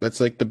that's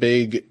like the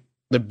big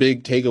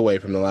takeaway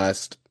from the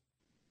last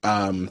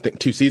think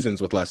 2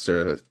 seasons with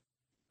Leicester.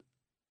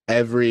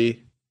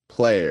 Every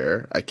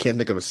player, I can't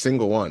think of a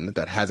single one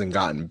that hasn't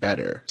gotten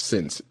better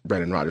since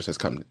Brendan Rodgers has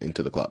come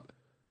into the club.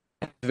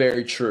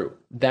 Very true.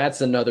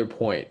 That's another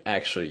point,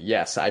 actually.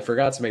 Yes, I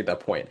forgot to make that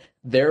point.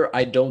 There,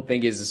 I don't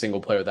think is a single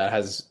player that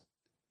has,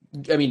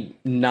 I mean,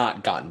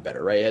 not gotten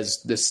better, right?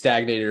 Has the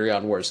stagnated or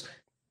gotten worse.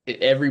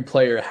 Every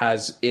player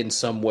has, in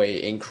some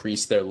way,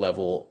 increased their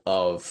level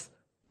of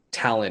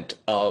talent,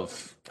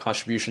 of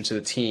contribution to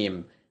the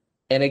team.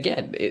 And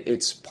again,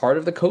 it's part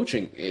of the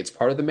coaching. It's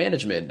part of the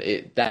management.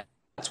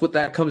 That's what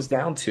that comes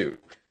down to.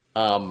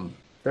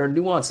 There are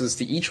nuances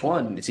to each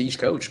one, to each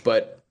coach,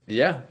 but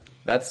yeah,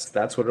 that's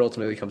what it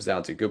ultimately comes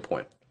down to. Good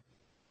point.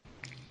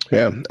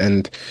 Yeah,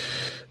 and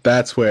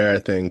that's where I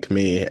think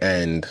me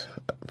and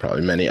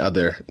probably many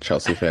other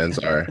Chelsea fans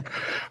are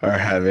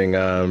having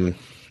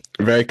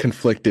very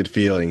conflicted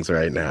feelings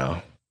right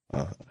now.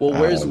 Uh, Well,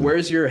 um,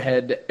 where's your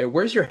head at and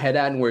where's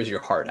your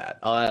heart at?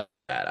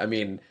 I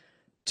mean,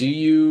 do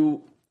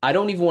you? I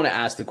don't even want to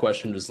ask the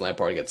question, does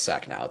Lampard get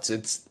sacked now?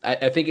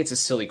 I think it's a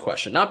silly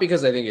question. Not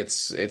because I think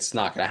it's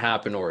not going to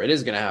happen or it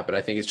is going to happen.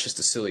 I think it's just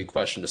a silly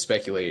question to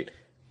speculate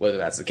whether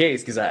that's the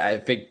case because I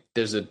think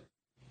there's a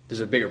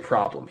bigger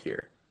problem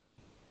here.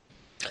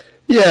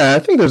 yeah,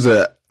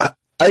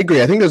 I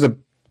agree. I think there's a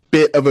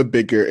bit of a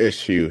bigger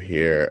issue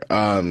here.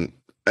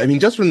 I mean,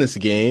 just from this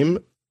game,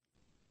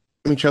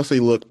 I mean, Chelsea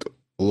looked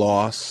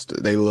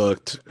lost. They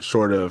looked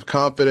short of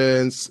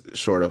confidence,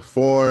 short of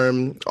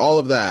form, all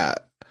of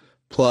that.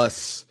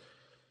 Plus,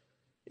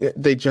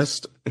 they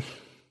just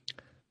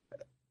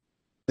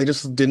they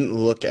just didn't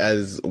look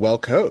as well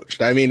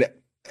coached. I mean,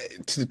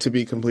 to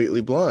be completely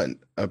blunt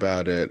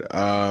about it.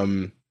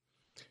 And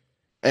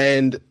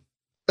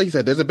like you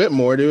said, there's a bit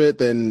more to it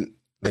than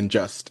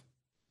just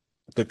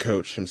the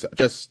coach himself,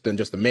 just than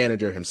just the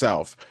manager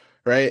himself,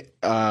 right?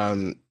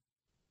 I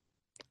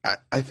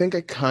think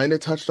I kind of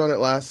touched on it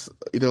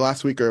either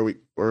last week or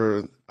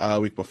a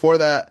week before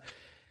that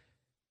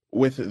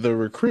with the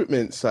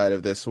recruitment side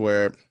of this,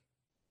 where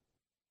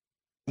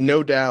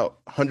no doubt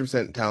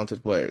 100%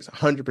 talented players,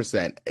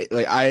 100%.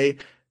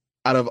 Like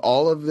out of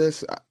all of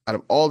this, out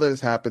of all that has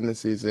happened this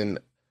season,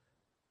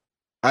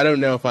 I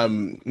don't know if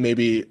I'm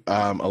maybe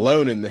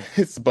alone in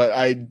this, but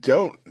I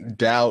don't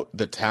doubt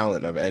the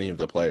talent of any of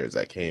the players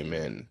that came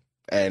in.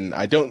 And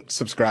I don't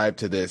subscribe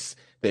to this,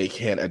 they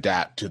can't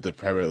adapt to the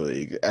Premier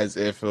League, as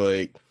if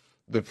like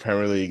the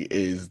Premier League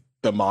is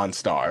the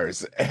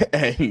Monstars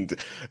and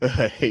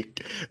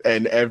like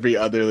and every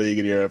other league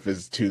in Europe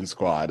is Toon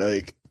Squad.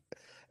 Like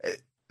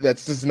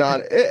that's just not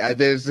it.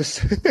 There's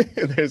just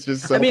there's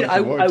just I so mean, much I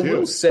more I to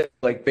will it. say,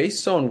 like,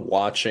 based on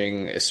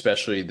watching,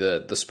 especially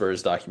the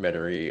Spurs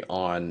documentary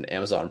on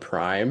Amazon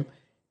Prime,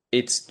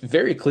 it's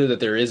very clear that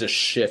there is a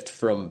shift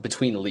from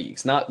between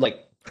leagues, not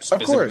like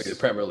specifically the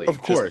Premier Of League,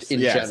 just course, in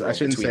yes. I general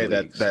shouldn't between say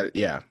that. leagues.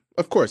 Yeah,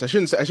 of course. I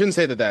shouldn't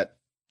say that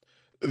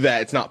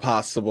it's not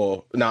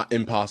possible, not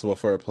impossible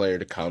for a player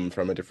to come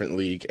from a different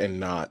league and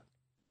not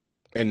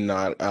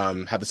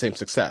have the same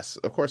success.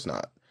 Of course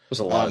not. There's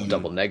a lot of Um,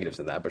 double negatives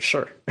in that, but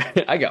sure,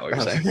 I got what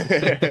you're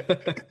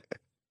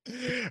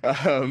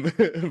um,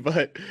 saying. um,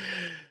 but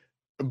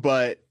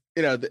but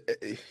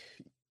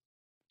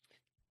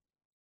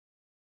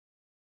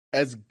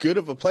as good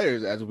of a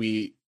players as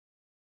we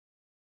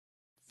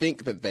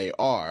think that they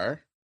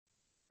are,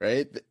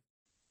 right?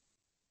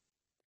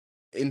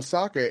 In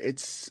soccer,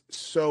 it's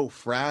so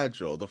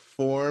fragile. The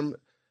form,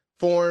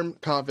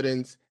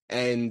 confidence,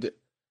 and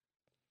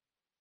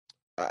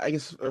I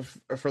guess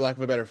for lack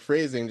of a better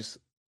phrasing, just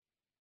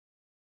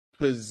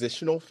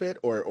positional fit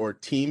or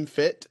team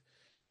fit,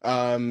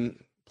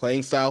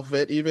 playing style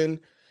fit even.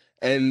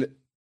 And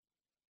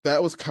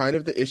that was kind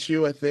of the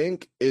issue, I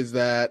think, is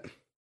that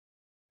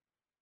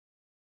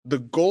the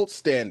gold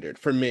standard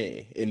for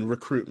me in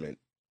recruitment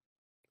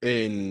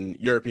in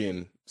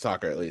European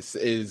soccer at least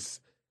is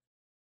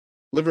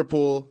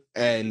Liverpool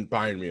and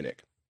Bayern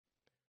Munich.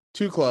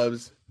 Two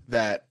clubs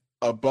that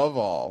above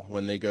all,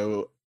 when they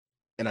go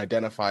and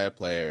identify a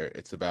player,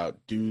 it's about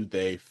do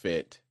they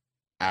fit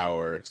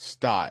our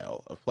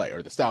style of play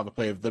or the style of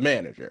play of the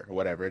manager or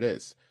whatever it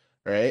is,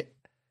 right?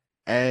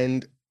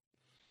 And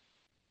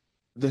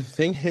the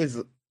thing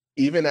is,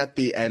 even at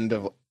the end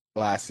of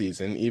last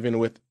season, even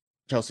with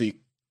Chelsea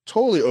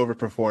totally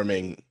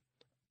overperforming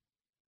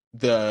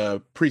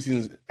the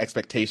preseason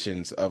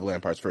expectations of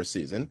Lampard's first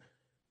season,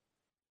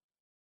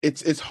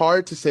 it's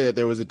hard to say that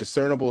there was a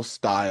discernible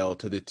style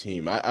to the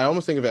team. I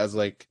almost think of it as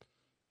like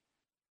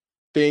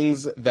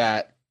things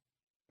that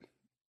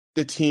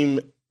the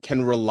team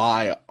can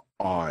rely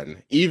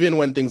on, even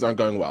when things aren't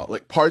going well.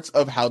 Like parts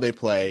of how they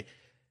play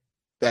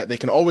that they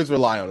can always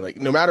rely on. Like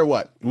no matter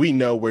what, we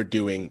know we're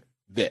doing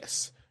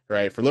this,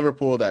 right? For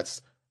Liverpool,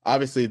 that's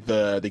obviously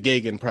the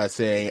Gegen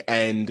pressing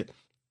and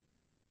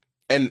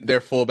their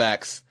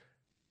fullbacks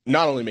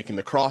not only making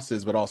the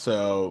crosses but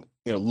also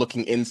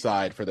looking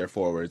inside for their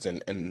forwards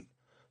and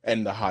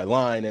the high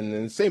line, and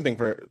then the same thing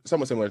for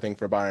somewhat similar thing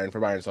for Bayern.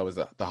 For Bayern, it's always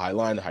the high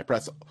line, the high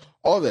press,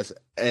 all of this.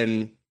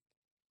 And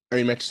I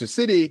mean, Manchester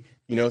City,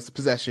 it's the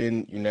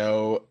possession,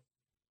 the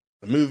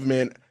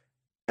movement,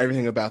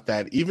 everything about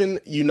that. Even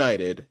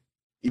United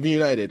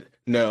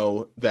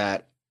know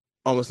that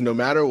almost no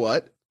matter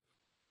what,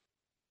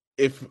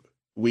 if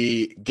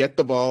we get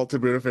the ball to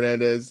Bruno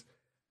Fernandes,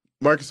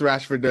 Marcus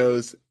Rashford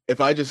knows if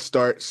I just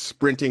start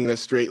sprinting in a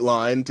straight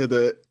line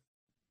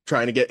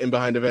trying to get in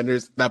behind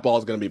defenders, that ball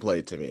is going to be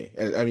played to me.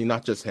 I mean,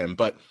 not just him,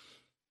 but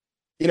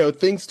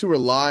things to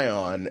rely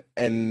on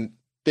and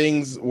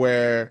things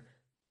where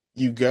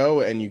you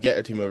go and you get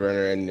a Timo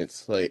Werner and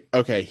it's like,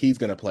 okay, he's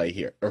going to play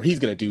here or he's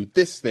going to do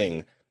this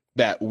thing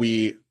that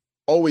we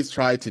always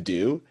try to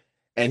do,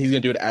 and he's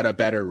going to do it at a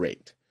better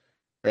rate,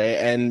 right?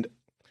 And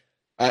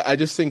I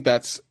just think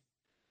that's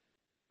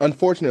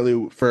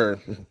unfortunately for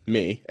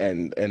me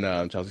and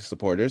Chelsea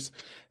supporters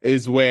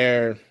is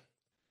where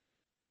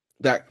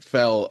that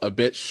fell a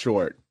bit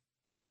short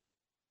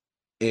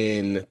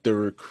in the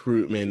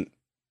recruitment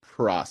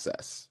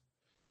process,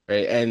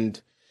 right? And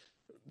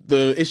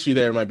the issue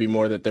there might be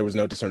more that there was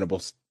no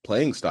discernible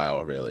playing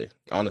style, really,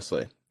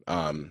 honestly.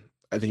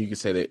 I think you could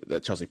say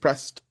that Chelsea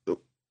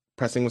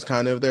pressing was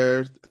kind of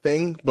their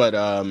thing, but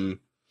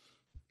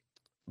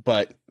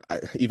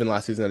even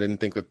last season, I didn't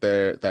think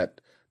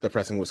that the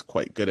pressing was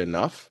quite good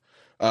enough,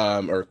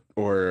 or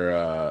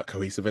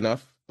cohesive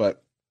enough.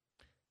 But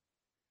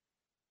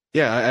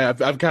yeah,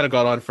 I've kind of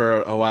gone on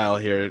for a while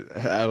here,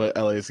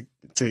 Elias,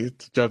 to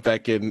jump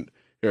back in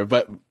here,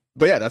 but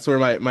yeah, that's where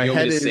my You want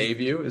head me to is.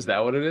 save you? Is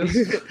that what it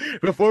is?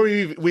 Before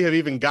we have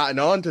even gotten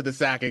on to the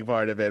sacking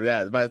part of it,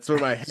 yeah, that's where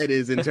my head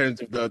is in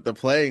terms of the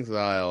playing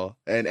style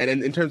and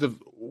in terms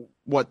of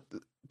what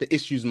the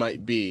issues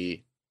might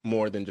be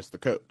more than just the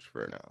coach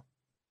for now.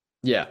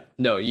 Yeah,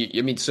 no,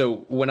 I mean,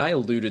 so when I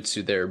alluded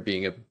to there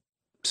being a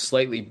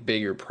slightly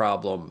bigger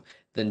problem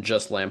than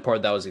just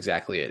Lampard, that was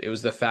exactly it. It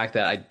was the fact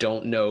that I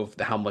don't know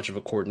how much of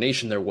a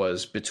coordination there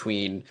was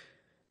between,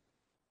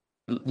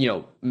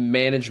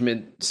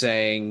 management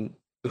saying,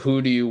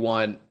 who do you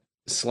want,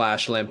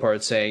 slash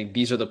Lampard saying,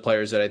 these are the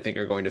players that I think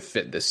are going to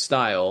fit this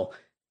style.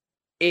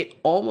 It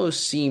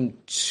almost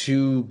seemed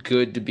too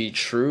good to be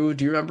true.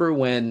 Do you remember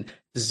when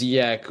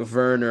Ziyech,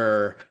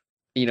 Werner,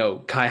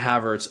 Kai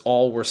Havertz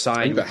all were I think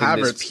signed the within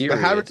this Havertz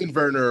period? and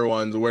Werner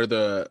ones were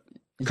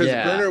because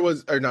Yeah, Werner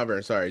was or not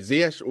Werner, sorry,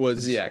 Ziyech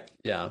was Ziyech.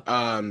 Yeah.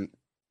 um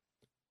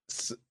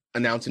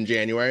announced in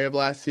January of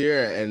last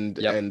year,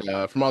 Yep.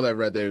 and from all that I've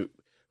read, they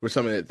were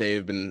something that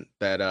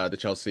the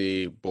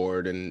Chelsea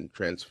board and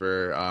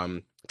transfer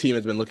team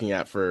has been looking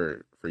at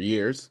for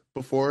years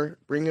before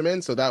bringing him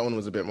in. So that one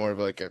was a bit more of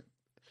like a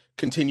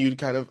continued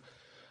kind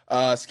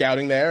of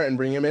scouting there and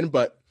bring him in.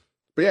 But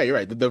yeah, you're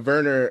right. The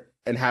Werner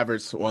and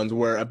Havertz ones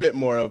were a bit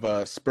more of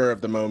a spur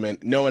of the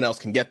moment. No one else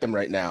can get them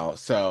right now,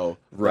 so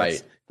let's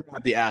Right.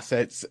 grab the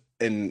assets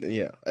and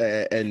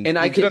and And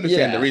I you can could,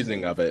 understand the yeah,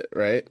 reasoning of it,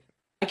 right?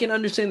 I can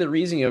understand the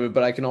reasoning of it,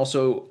 but I can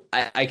also,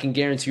 I can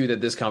guarantee you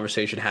that this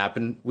conversation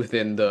happened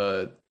within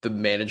the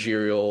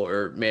managerial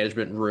or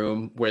management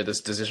room where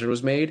this decision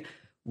was made.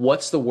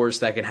 What's the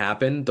worst that can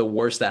happen? The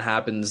worst that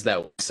happens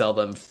that we sell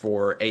them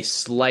for a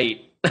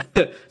slight,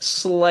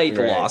 slight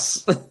Right,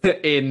 loss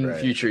in right,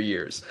 future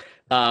years,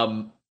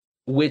 um,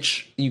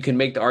 which you can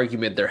make the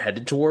argument they're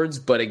headed towards.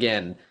 But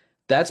again,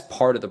 that's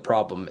part of the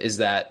problem is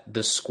that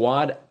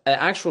the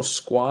actual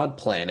squad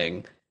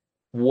planning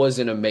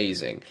wasn't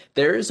amazing.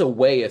 There is a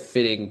way of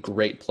fitting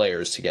great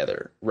players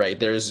together, right?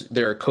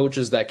 There are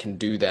coaches that can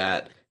do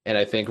that, and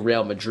I think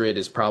Real Madrid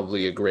is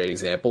probably a great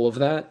example of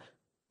that.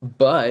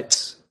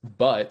 But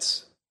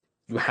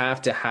you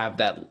have to have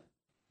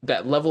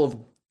that level of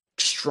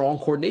strong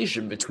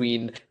coordination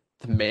between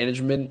the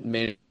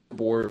management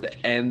board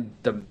and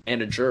the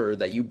manager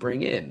that you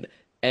bring in.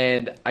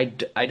 And I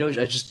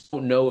just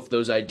don't know if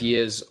those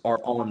ideas are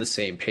on the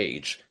same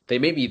page. They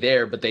may be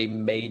there, but they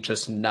may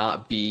just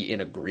not be in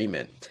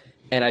agreement.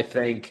 And I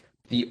think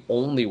the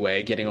only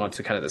way, getting on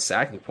to kind of the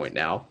sacking point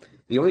now,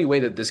 the only way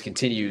that this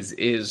continues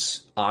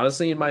is,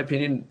 honestly, in my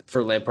opinion,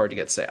 for Lampard to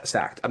get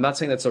sacked. I'm not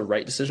saying that's a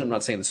right decision. I'm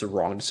not saying that's a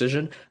wrong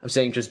decision. I'm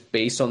saying just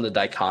based on the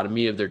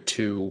dichotomy of their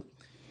two,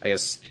 I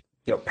guess,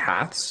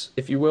 paths,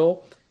 if you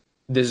will,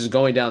 this is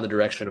going down the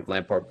direction of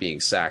Lampard being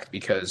sacked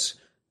because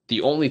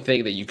the only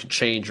thing that you can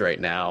change right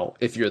now,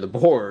 if you're the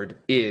board,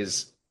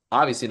 is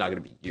obviously not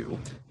going to be you.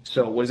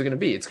 So what is it going to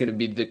be? It's going to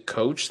be the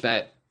coach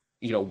that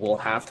will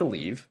have to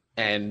leave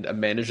and a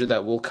manager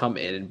that will come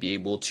in and be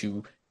able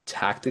to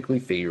tactically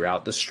figure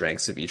out the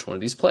strengths of each one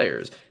of these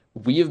players.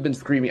 We have been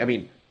screaming. I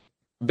mean,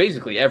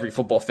 basically every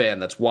football fan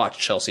that's watched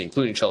Chelsea,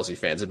 including Chelsea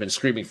fans, have been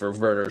screaming for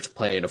Werner to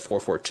play in a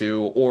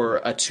 4-4-2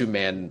 or a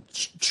two-man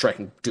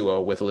striking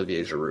duo with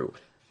Olivier Giroud.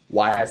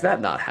 Why has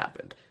that not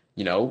happened?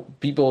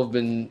 People have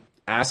been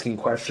asking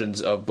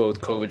questions of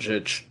both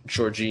Kovacic,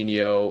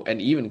 Jorginho, and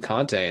even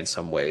Conte in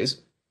some ways.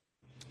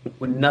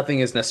 When nothing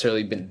has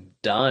necessarily been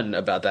done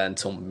about that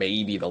until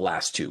maybe the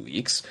last 2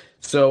 weeks.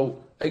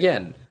 So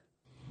again,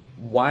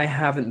 why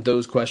haven't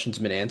those questions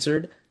been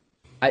answered?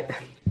 I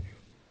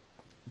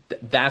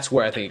That's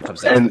where I think it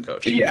comes down to the And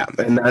coach. yeah,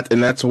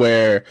 and that's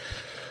where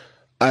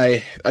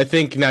I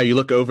think now you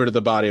look over to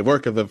the body of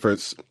work of the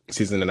first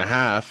season and a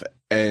half,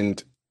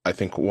 and I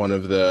think one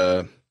of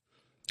the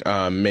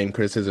main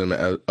criticism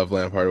of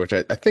Lampard, which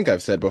I think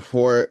I've said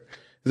before,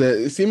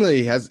 that it seemingly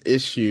he has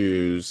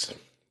issues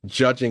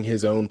judging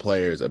his own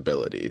players'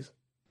 abilities,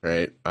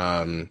 right?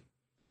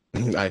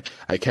 I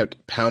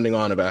kept pounding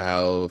on about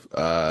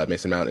how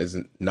Mason Mount is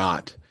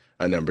not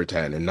a number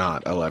 10 and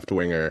not a left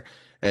winger,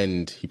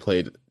 and he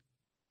played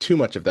too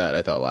much of that,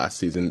 I thought, last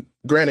season.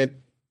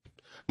 Granted,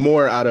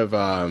 more out of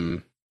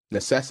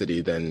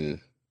necessity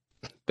than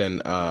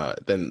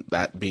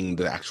that being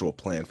the actual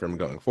plan for him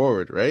going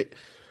forward, right?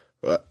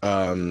 But,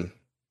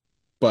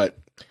 but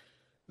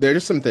there are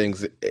just some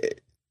things.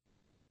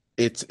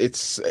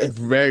 It's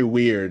very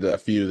weird. A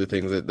few of the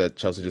things that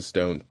Chelsea just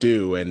don't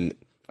do, and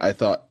I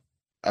thought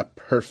a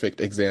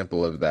perfect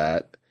example of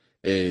that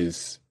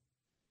is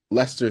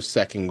Leicester's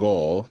second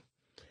goal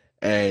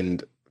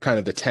and kind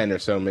of the 10 or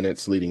so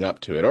minutes leading up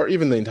to it, or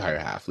even the entire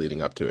half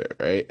leading up to it,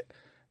 right?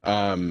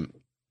 Um,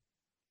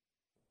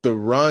 the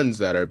runs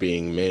that are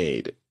being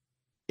made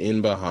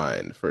in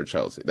behind for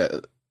Chelsea,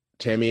 that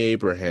Tammy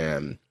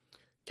Abraham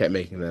kept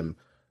making them.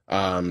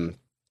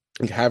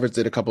 Havertz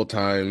did a couple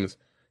times.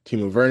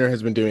 Timo Werner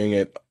has been doing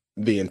it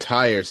the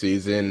entire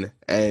season,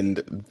 and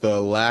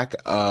the lack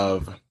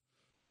of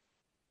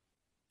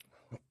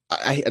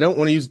I don't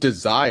want to use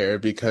desire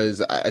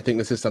because I think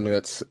this is something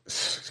that's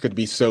going to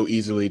be so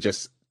easily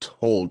just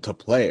told to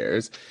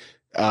players.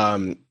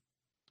 Um,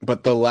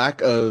 but the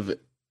lack of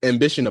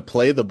ambition to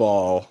play the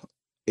ball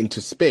into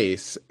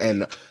space.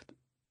 And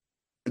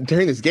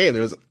during this game,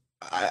 there was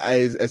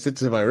I said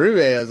to my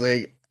roommate, I was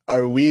like,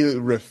 are we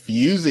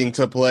refusing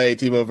to play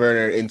Timo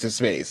Werner into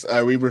space?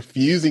 Are we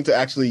refusing to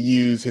actually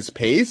use his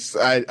pace?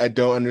 I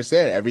don't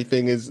understand.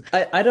 Everything is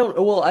I don't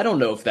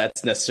know if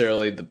that's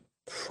necessarily the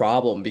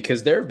problem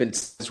because there have been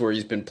times where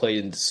he's been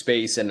played into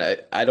space, and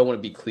I don't want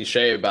to be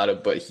cliche about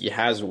it, but he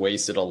has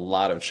wasted a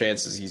lot of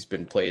chances he's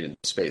been played into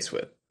space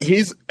with.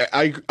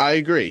 I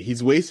agree.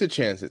 He's wasted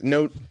chances.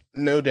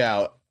 No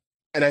doubt.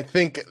 And I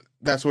think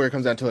that's where it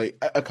comes down to like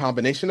a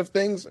combination of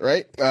things,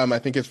 right? I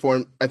think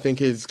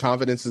his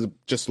confidence is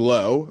just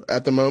low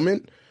at the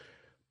moment.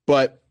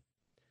 But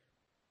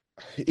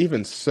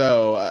even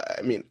so,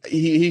 I mean,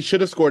 he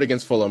should have scored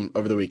against Fulham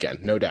over the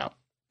weekend, no doubt.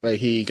 Like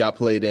he got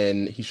played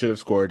in, he should have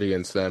scored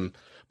against them.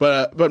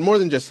 But more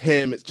than just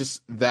him, it's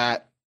just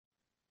that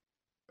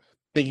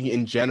thinking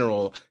in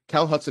general,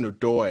 Cal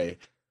Hudson-Odoi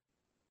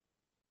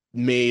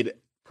made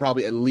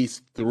probably at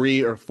least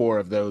 3 or 4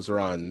 of those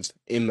runs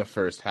in the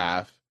first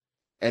half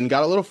and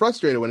got a little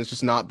frustrated when it's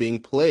just not being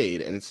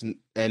played,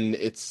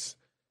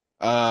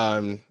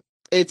 um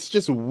it's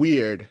just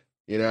weird,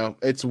 you know.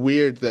 It's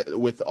weird that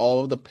with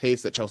all of the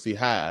pace that Chelsea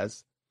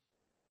has,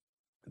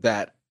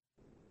 that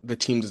the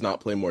team does not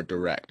play more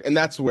direct, and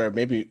that's where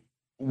maybe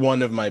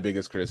one of my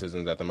biggest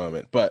criticisms at the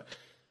moment. But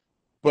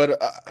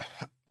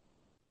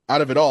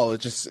out of it all, it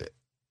just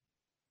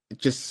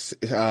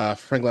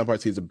Frank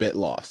Lampard seems a bit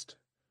lost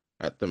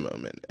at the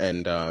moment,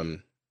 and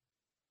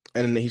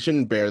he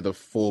shouldn't bear the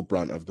full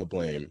brunt of the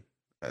blame.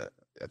 Uh,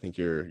 I think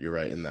you're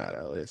right in that,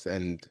 Elias,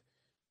 and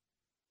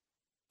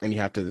you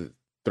have to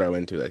throw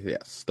into that.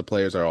 Yes, the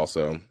players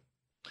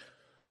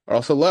are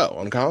also low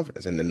on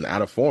confidence and then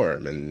out of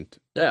form and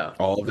Yeah,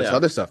 all of this yeah,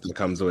 other stuff that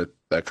comes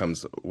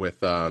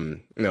with a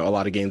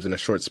lot of games in a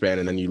short span,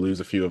 and then you lose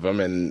a few of them,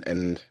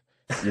 and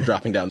you're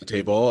dropping down the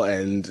table,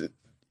 and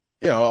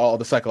all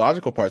the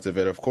psychological parts of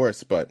it, of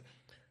course. But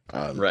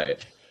um,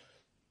 right.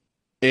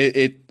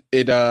 it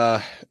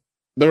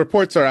the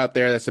reports are out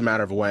there. That's a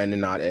matter of when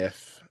and not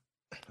if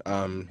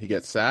he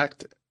gets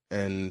sacked.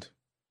 And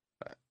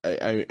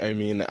I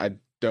mean, I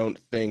don't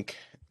think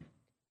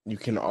you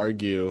can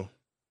argue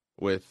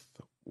with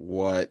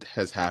what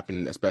has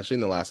happened, especially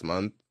in the last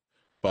month.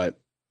 But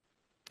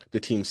the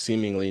team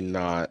seemingly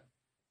not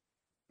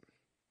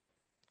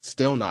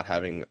still not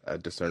having a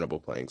discernible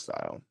playing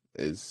style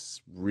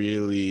is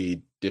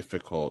really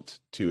difficult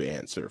to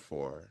answer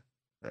for,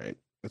 right?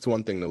 It's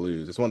one thing to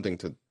lose. It's one thing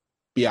to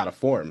be out of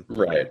form,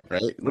 Right.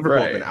 right? Liverpool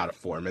have been Right. out of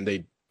form, and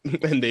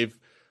they've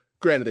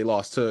granted they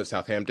lost to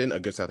Southampton, a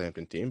good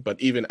Southampton team, but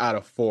even out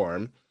of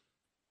form,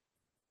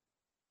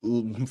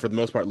 for the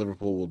most part,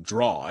 Liverpool will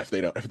draw if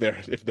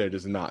they're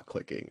just not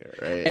clicking,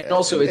 right? And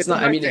also, it's It's a not.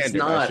 I high mean, it's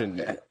standard. I not.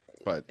 shouldn't,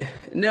 but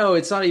No,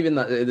 it's not even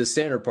the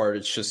standard part.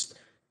 It's just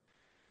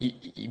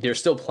they're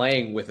still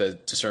playing with a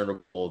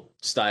discernible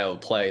style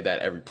of play that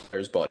every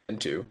player's bought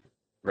into,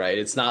 right?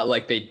 It's not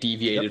like they yep,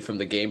 deviated from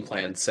the game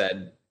plan and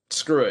said,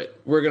 "Screw it,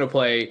 we're gonna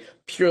play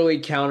purely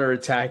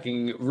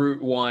counter-attacking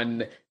route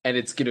one, and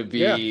it's gonna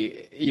yeah,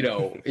 be,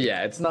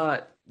 yeah." It's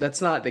not.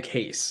 That's not the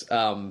case.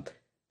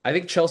 I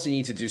think Chelsea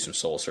need to do some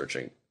soul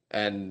searching,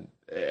 and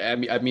I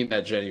mean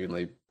that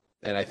genuinely.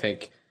 And I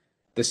think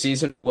the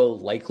season will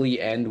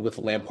likely end with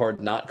Lampard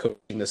not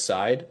coaching the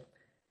side.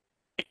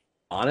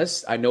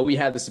 Honest, I know we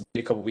had this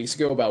a couple weeks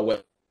ago about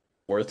what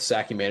worth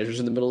sacking managers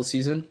in the middle of the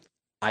season.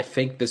 I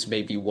think this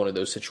may be one of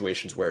those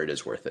situations where it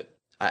is worth it.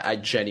 I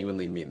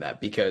genuinely mean that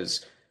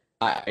because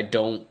I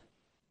don't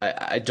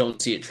I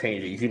don't see it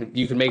changing.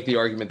 You can make the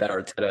argument that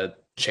Arteta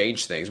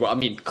changed things. Well, I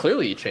mean,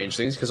 clearly he changed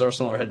things because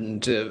Arsenal are heading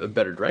into a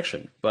better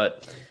direction.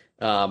 But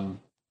um,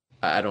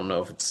 I don't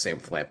know if it's the same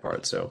with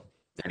Lampard. So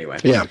anyway,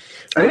 yeah.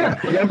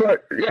 Yeah,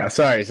 but yeah.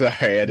 Sorry, I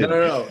no, didn't. no,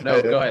 no,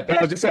 no. Go ahead.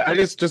 I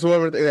just one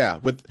more thing. Yeah,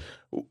 with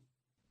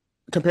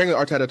comparing the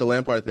Arteta to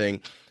Lampard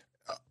thing,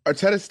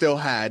 Arteta still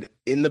had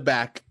in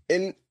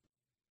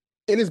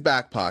his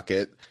back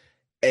pocket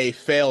a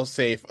fail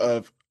safe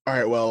of all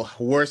right. Well,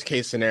 worst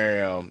case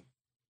scenario,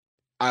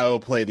 I will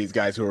play these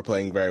guys who are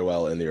playing very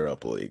well in the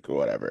Europa League or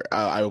whatever.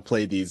 I will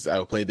play these. I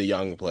will play the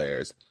young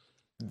players.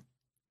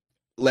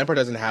 Lampard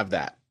doesn't have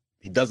that.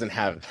 He doesn't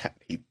have that.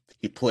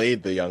 He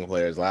played the young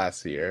players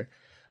last year,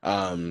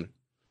 um,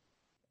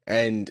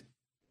 and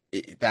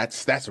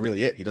that's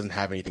really it. He doesn't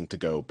have anything to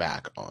go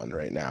back on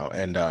right now.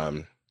 And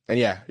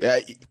yeah,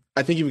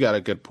 I think you've got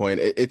a good point.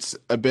 It's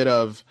a bit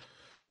of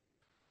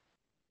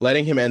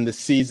letting him end the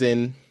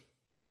season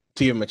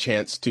to give him a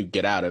chance to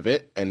get out of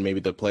it, and maybe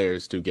the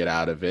players to get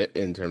out of it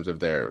in terms of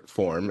their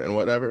form and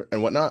whatever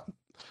and whatnot.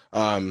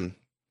 Um,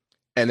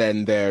 and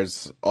then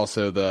there's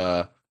also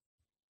the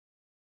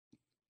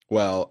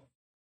well,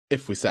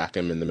 if we sack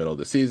him in the middle of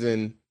the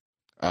season,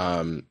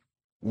 um,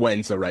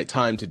 when's the right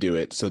time to do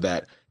it so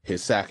that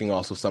his sacking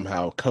also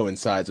somehow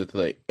coincides with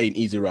like an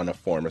easy run of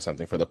form or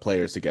something for the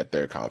players to get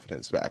their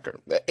confidence back.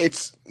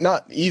 It's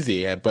not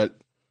easy, but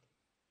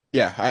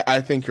yeah,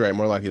 I think you're right.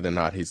 More likely than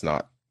not, he's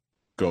not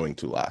going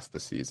to last the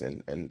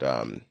season, and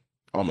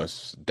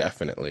almost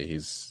definitely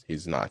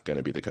he's not going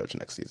to be the coach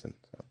next season.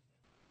 So.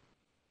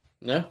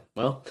 Yeah,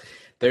 well,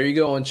 there you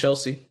go on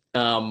Chelsea.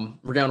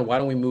 Rihanna, why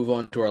don't we move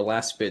on to our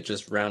last bit,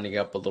 just rounding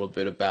up a little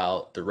bit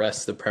about the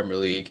rest of the Premier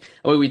League.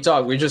 I mean,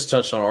 we just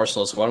touched on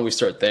Arsenal, so why don't we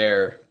start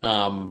there?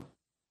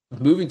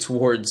 Moving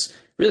towards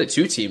really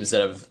two teams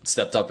that have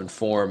stepped up in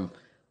form,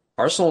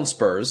 Arsenal and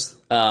Spurs.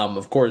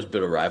 Of course,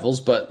 bitter rivals,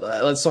 but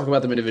let's talk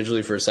about them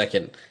individually for a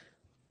second.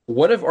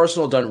 What have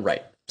Arsenal done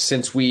right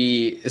since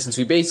we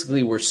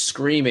basically were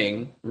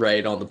screaming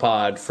right on the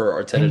pod for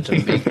Arteta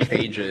to make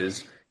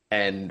changes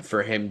and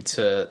for him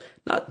to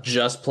not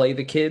just play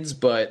the kids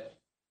but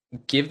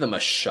give them a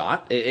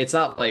shot? It's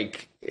not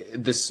like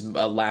this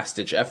a last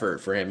ditch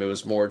effort for him. It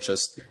was more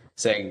just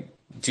saying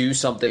do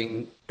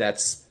something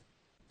that's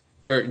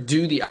or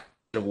do the opposite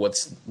of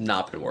what's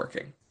not been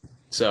working.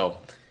 So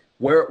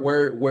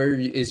where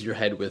is your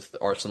head with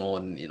Arsenal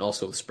and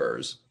also with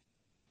Spurs?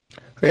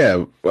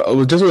 Yeah,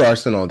 well, just with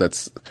Arsenal,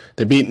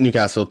 they beat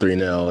Newcastle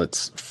 3-0.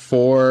 It's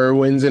 4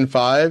 wins in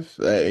five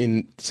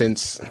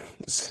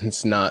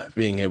since not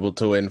being able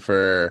to win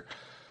for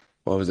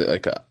what was it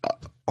like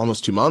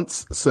almost 2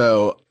 months.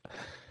 So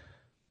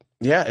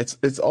yeah,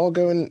 it's all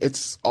going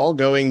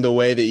the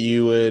way that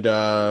you would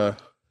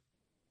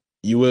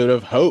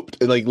have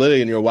hoped, like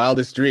literally in your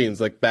wildest dreams,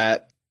 like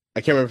that.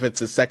 I can't remember if it's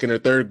the second or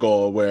third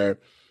goal where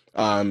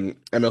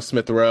Emil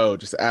Smith Rowe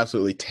just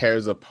absolutely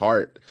tears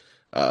apart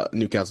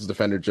Newcastle's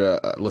defender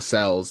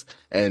Lascelles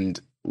and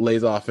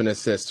lays off an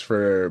assist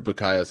for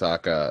Bukayo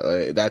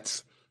Saka.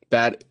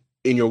 That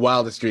in your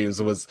wildest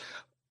dreams was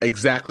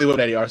exactly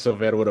what Eddie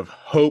Arsenal would have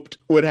hoped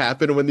would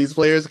happen when these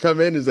players come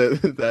in, is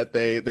that that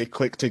they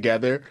click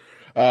together.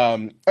 I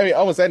mean,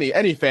 almost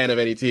any fan of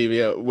any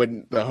team,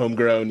 when the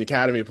homegrown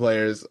academy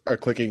players are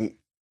clicking,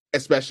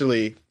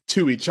 especially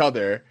to each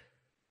other,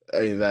 I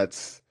mean,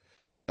 that's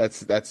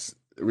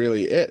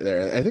really it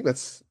there. I think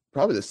that's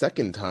probably the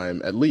second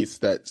time, at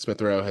least, that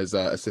Smith Rowe has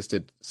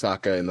assisted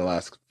Saka in the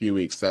last few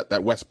weeks.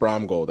 That West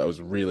Brom goal that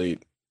was really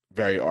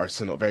very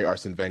Arsene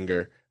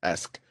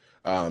Wenger-esque,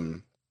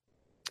 um,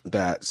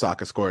 that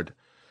Saka scored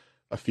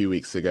a few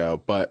weeks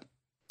ago. But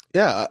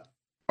yeah,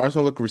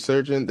 Arsenal look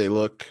resurgent. They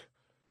look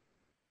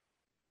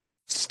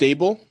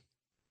stable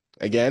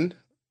again,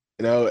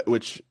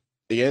 which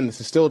again,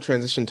 this is still a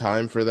transition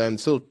time for them.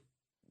 Still,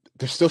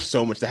 there's still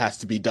so much that has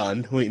to be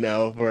done, we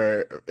know,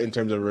 for in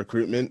terms of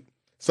recruitment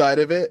side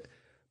of it.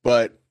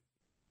 But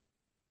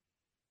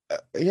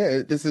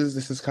yeah, this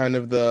is kind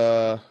of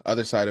the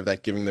other side of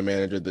that, giving the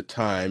manager the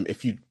time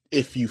if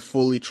you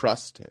fully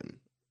trust him,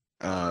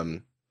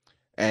 um,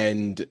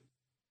 and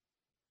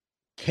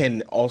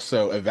can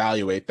also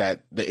evaluate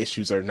that the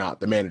issues are not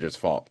the manager's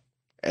fault.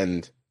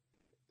 And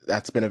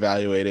that's been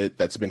evaluated.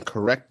 That's been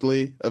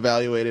correctly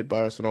evaluated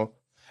by Arsenal.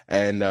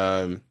 And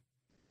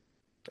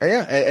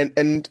yeah,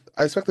 and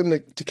I expect them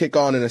to kick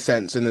on in a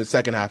sense in the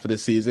second half of the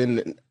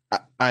season.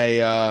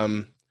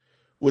 I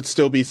would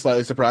still be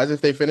slightly surprised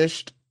if they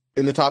finished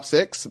in the top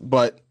six,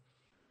 but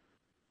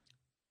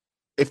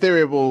if they were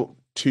able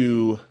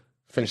to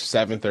finish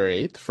seventh or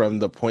eighth from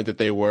the point that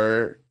they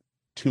were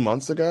 2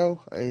 months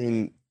ago, I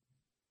mean,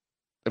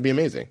 it'd be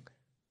amazing.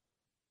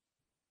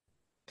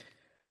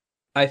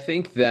 I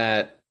think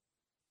that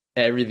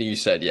everything you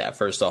said, yeah,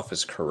 first off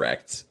is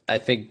correct. I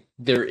think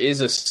there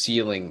is a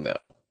ceiling though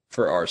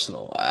for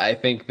Arsenal. I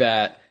think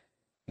that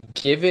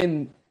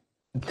given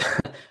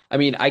I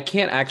mean, I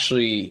can't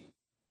actually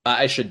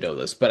I should know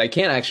this, but I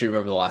can't actually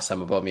remember the last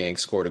time Aubameyang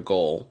scored a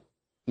goal,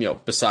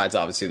 besides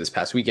obviously this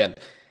past weekend.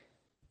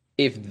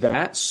 If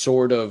that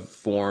sort of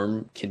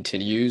form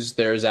continues,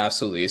 there's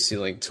absolutely a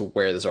ceiling to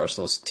where this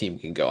Arsenal team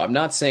can go. I'm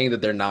not saying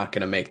that they're not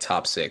going to make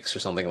top six or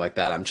something like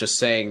that. I'm just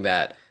saying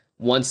that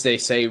once they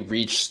say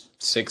reach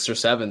sixth or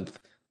seventh,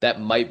 that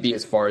might be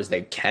as far as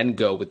they can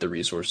go with the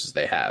resources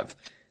they have.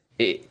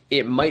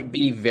 It might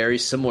be very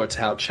similar to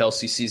how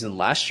Chelsea season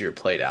last year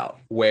played out,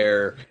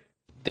 where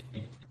they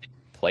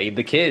played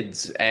the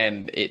kids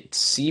and it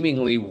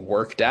seemingly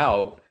worked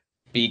out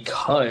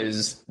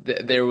because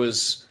there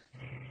was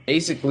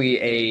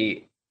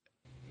basically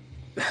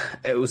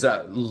it was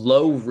a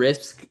low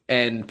risk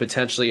and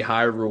potentially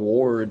high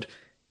reward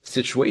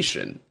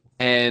situation.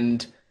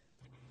 And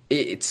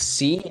it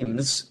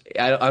seems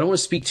I don't want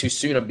to speak too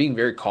soon. I'm being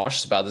very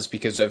cautious about this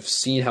because I've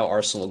seen how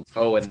Arsenal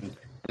go, and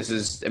this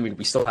is I mean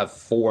we still have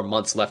 4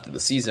 months left of the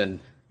season.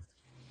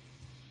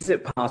 Is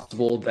it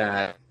possible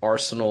that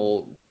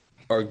Arsenal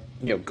are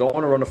go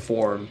on a run of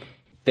form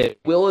that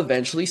will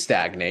eventually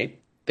stagnate?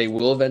 They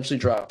will eventually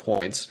drop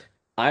points.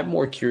 I'm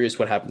more curious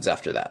what happens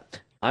after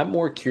that. I'm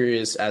more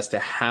curious as to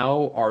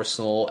how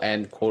Arsenal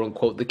and quote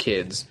unquote the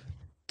kids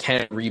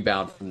can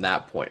rebound from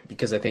that point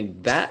because I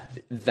think that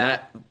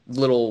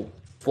little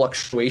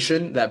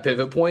fluctuation, that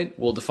pivot point,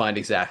 will define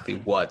exactly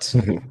what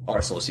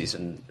Arsenal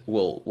season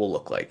will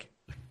look like.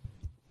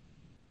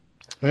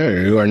 Yeah,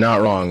 you are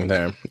not wrong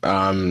there.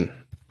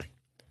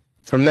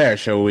 From there,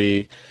 shall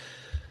we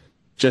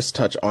just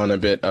touch on a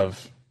bit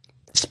of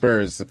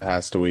Spurs the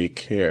past week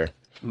here,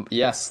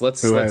 Yes,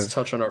 let's who let's have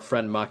touch on our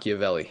friend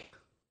Machiavelli.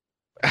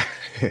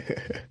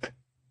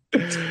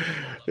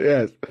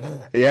 yes,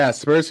 yeah,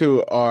 Spurs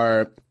who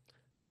are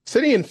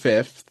sitting in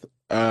fifth.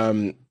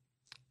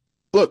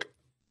 Look,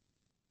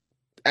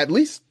 at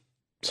least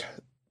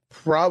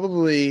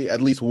probably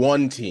at least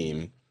one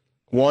team,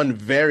 one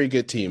very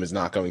good team is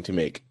not going to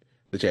make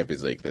the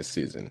Champions League this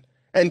season,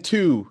 and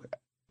two,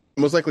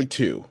 most likely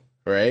two,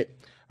 right?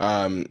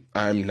 I'm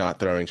not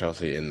throwing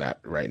Chelsea in that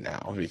right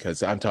now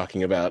because I'm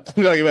talking about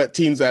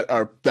teams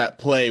that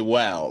play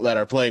well, that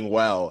are playing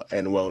well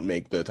and won't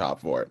make the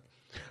top four.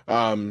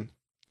 Um,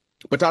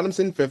 but Tottenham's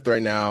in fifth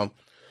right now.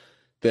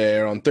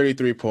 They're on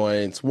 33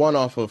 points, one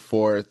off of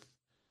fourth.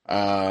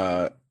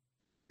 Uh,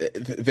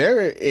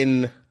 they're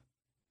in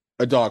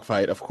a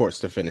dogfight, of course,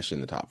 to finish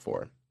in the top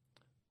four,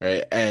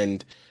 right?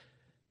 And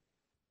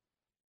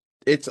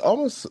it's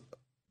almost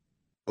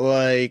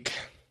like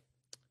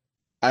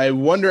I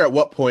wonder at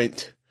what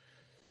point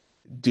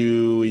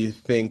do you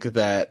think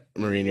that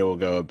Mourinho will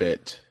go a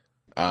bit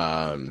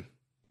um,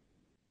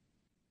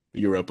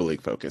 Europa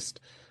League focused,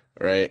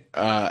 right?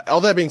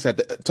 All that being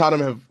said,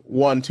 Tottenham have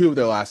won two of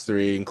their last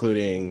three,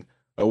 including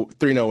a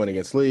 3-0 win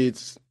against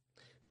Leeds.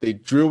 They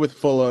drew with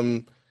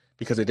Fulham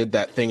because they did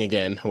that thing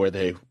again where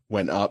they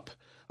went up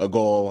a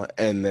goal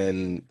and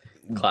then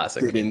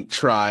Classic. didn't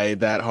try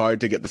that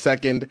hard to get the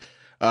second.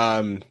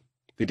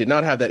 They did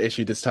not have that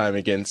issue this time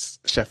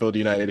against Sheffield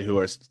United, who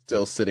are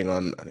still sitting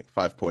on, I think,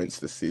 5 points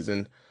this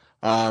season.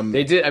 They Um,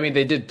 did. I mean,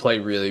 they did play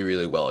really,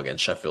 really well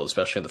against Sheffield,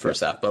 especially in the yeah, first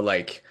half. But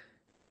like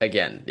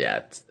again,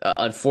 yeah,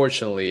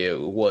 unfortunately,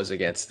 it was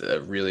against a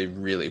really,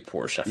 really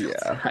poor Sheffield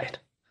yeah. side.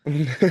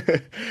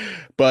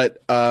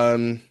 But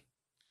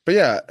but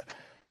yeah,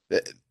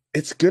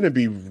 it's gonna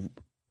be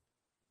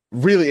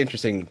really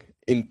interesting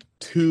in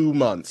 2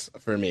 months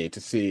for me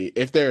to see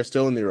if they're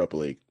still in the Europa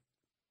League.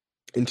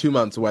 In 2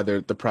 months,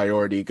 whether the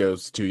priority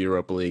goes to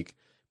Europa League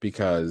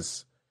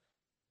because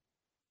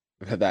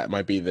that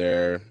might be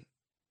their,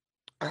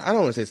 I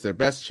don't want to say it's their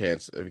best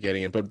chance of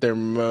getting it, but their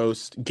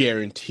most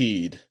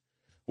guaranteed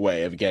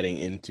way of getting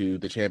into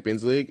the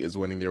Champions League is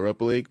winning the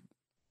Europa League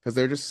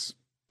because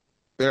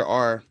there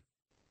are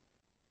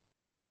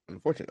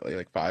unfortunately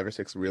like 5 or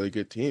 6 really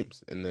good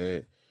teams in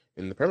the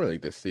Premier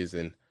League this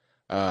season.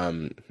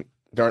 Um,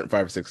 there aren't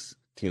 5 or 6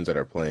 teams that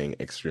are playing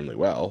extremely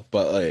well,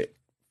 but like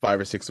 5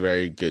 or 6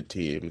 very good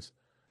teams.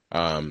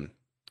 And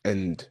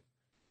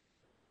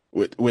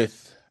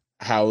with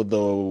how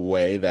the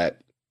way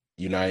that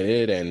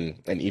United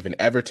and even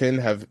Everton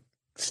have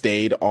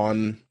stayed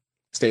on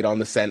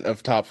the scent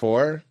of top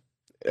four,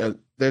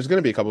 there's going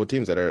to be a couple of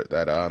teams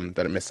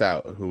that miss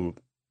out who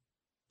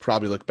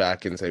probably look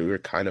back and say we were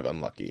kind of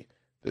unlucky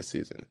this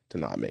season to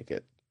not make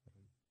it.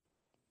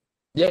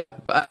 Yeah,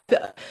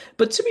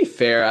 but to be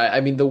fair,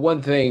 I mean the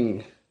one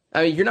thing,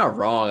 I mean you're not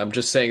wrong. I'm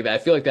just saying that I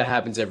feel like that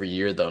happens every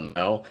year though.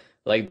 No,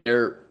 like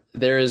there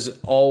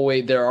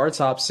are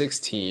top six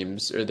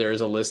teams, or there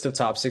is a list of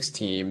top six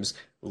teams.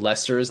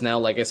 Leicester is now,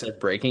 like I said,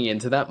 breaking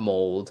into that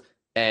mold,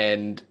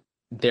 and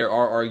there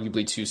are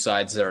arguably two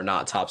sides that are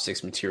not top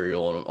six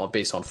material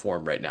based on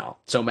form right now.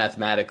 So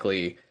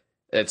mathematically,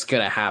 it's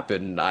gonna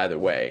happen either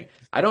way.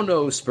 I don't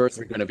know if Spurs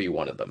are gonna be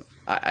one of them.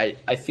 I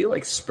feel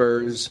like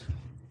Spurs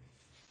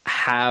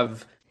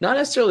have not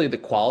necessarily the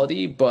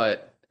quality,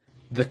 but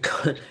the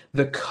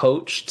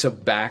coach to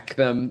back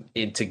them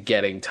into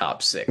getting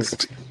top six.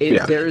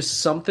 Yeah. There's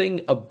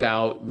something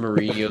about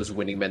Mourinho's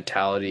winning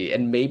mentality,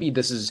 and maybe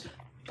this is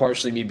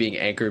partially me being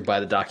anchored by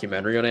the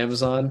documentary on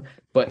Amazon,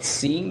 but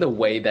seeing the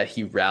way that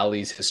he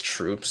rallies his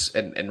troops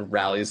and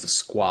rallies the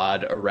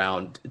squad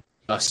around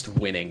just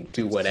winning,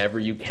 do whatever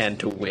you can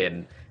to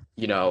win,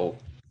 you know,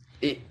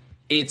 it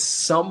it's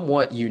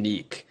somewhat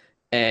unique.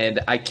 And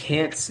I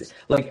can't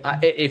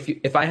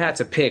if I had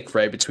to pick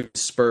right between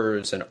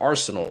Spurs and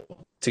Arsenal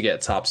to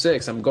get top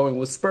six, I'm going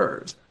with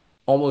Spurs,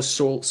 almost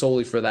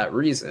solely for that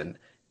reason.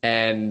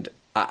 And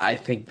I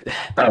think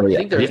Oh I yeah,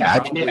 think there's yeah,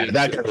 probably a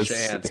that good goes,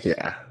 chance.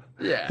 yeah.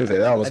 Yeah, 'Cause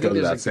that I almost think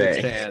goes there's a without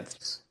good saying.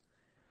 chance.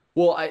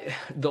 Well, I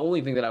the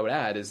only thing that I would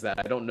add is that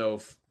I don't know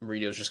if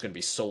Mourinho's just going to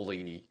be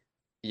solely,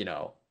 you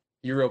know,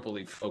 Europa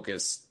League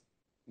focused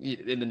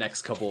in the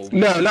next couple of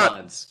weeks No, or not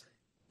months.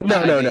 no,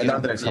 I no, no, think not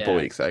it'll, the next couple of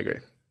yeah, weeks. I agree.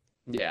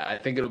 yeah, I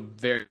think it'll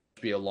very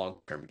much be a long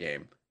term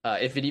game,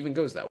 if it even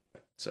goes that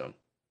way. So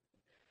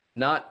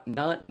not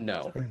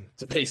no.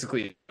 So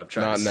basically, what I'm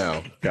trying to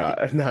Not say, no.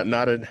 God,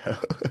 not a no.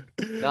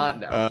 not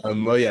no.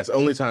 Well, yes,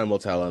 only time will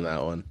tell on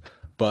that one.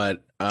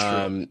 But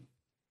True.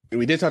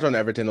 we did touch on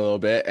Everton a little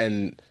bit,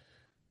 and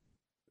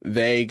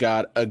they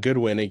got a good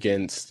win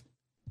against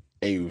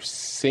a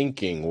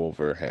sinking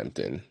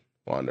Wolverhampton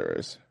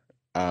Wanderers,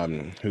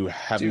 who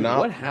have Dude, not.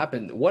 what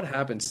happened? What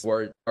happened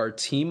to our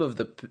team of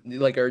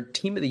our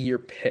team of the year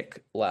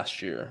pick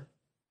last year?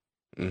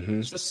 Hmm.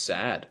 It's just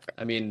sad.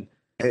 I mean,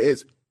 It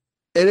is.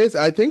 It is.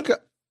 I think.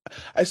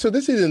 So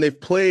this season they've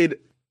played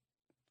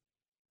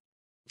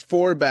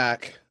four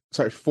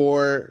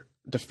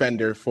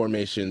defender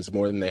formations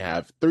more than they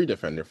have three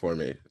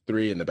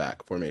in the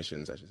back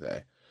formations, I should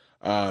say.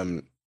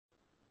 Um,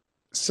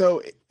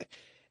 so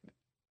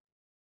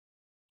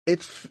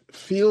it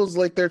feels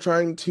like they're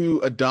trying to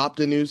adopt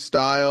a new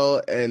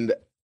style, and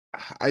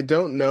I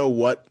don't know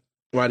what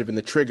might have been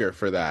the trigger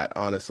for that,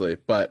 honestly.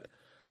 But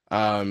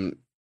um,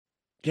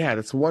 yeah,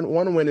 that's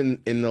one win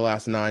in the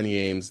last 9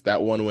 games.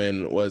 That one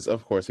win was,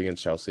 of course,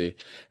 against Chelsea,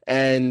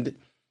 and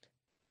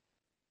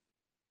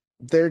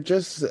they're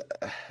just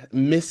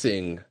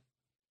missing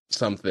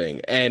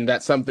something, and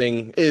that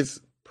something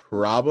is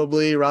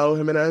probably Raul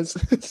Jimenez.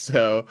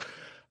 So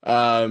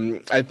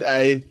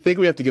I think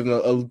we have to give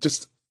them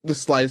just the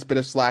slightest bit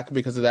of slack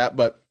because of that.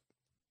 But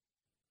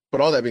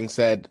all that being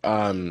said,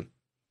 no,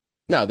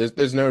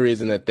 there's no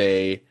reason that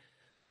they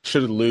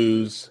should have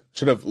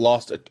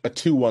lost a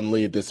 2-1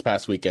 lead this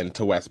past weekend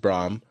to West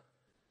Brom.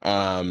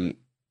 Um,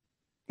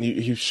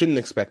 you shouldn't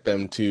expect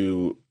them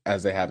to,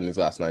 as they have in these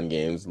last 9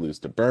 games, lose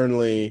to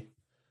Burnley,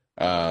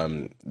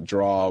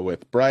 draw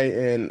with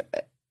Brighton.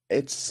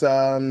 It's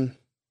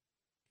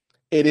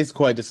it is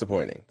quite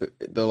disappointing.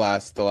 The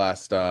last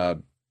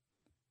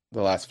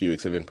few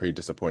weeks have been pretty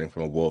disappointing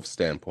from a Wolves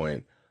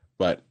standpoint.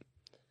 But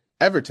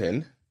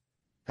Everton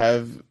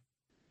have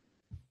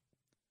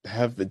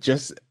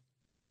just,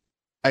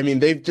 I mean,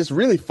 they've just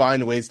really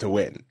find ways to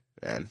win,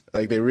 man.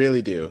 Like they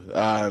really do.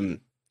 And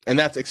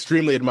that's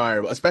extremely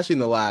admirable, especially in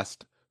the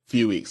last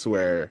few weeks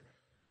where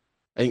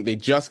I think they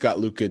just got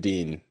Luka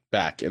Dean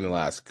back in the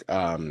last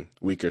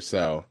week or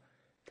so.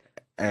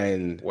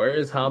 And where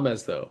is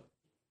James though?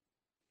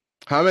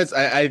 Hamet's,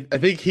 I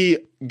think he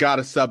got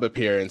a sub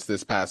appearance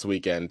this past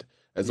weekend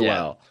as Yeah,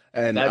 well.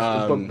 And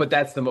but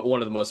that's the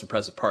one of the most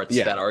impressive parts,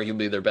 yeah, that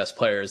arguably their best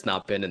player has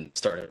not been in the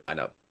starting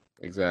lineup.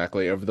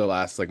 exactly. Over the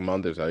last like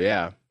month or so.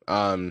 Yeah.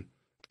 And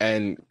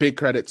big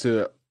credit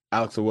to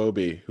Alex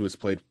Iwobi, who has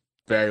played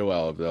very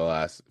well over the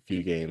last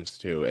few games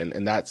too.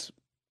 And that's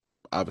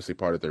obviously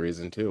part of the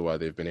reason too why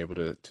they've been able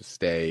to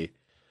stay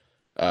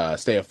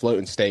afloat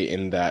and stay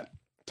in that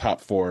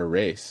top four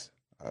race.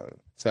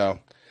 So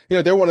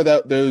they're one of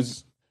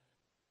those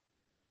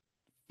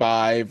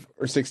 5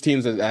 or 6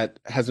 teams that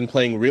has been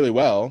playing really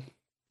well,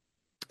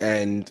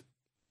 and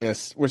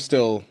yes, we're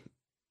still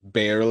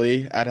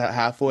barely at a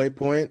halfway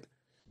point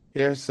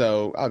here.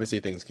 So obviously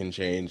things can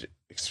change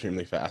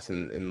extremely fast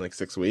in like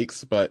 6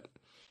 weeks, but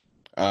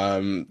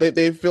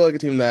they feel like a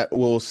team that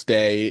will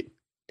stay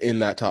in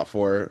that top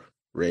four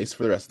race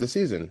for the rest of the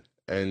season,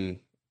 and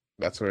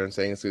that's what I'm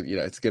saying.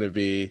 It's gonna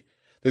be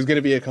there's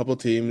gonna be a couple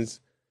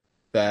teams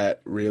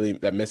that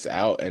miss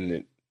out,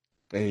 and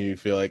you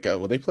feel like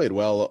well they played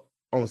well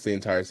almost the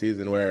entire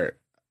season. Where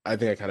I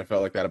think I kind of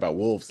felt like that about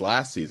Wolves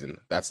last season.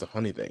 That's the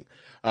funny thing.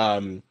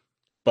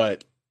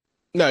 But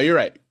no, you're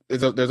right.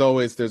 There's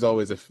always 4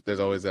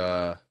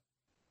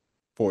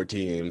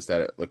 teams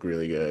that look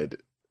really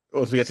good.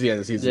 Once we get to the end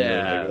of the season, we're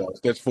like, Yeah, well,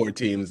 there's 4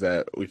 teams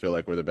that we feel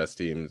like we're the best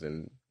teams,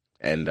 and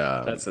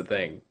that's the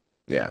thing.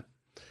 yeah,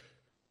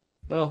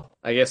 Well,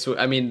 I guess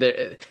I mean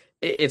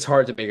it's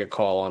hard to make a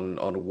call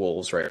on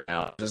Wolves right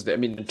now. Just I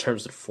mean, in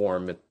terms of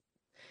form,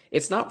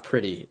 it's not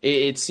pretty.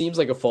 It seems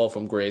like a fall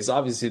from grace.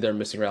 Obviously, they're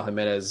missing Raul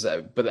Jimenez,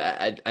 but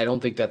I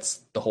don't think that's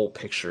the whole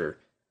picture.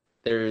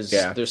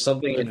 yeah, There's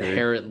something agreed.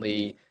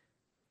 inherently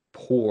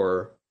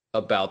poor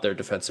about their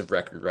defensive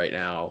record right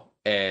now,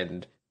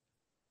 and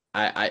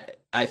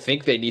I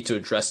think they need to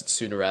address it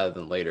sooner rather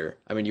than later.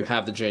 I mean, you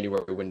have the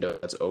January window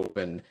that's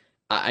open.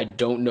 I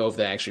don't know if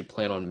they actually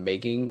plan on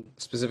making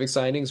specific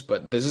signings,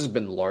 but this has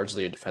been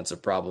largely a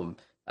defensive problem.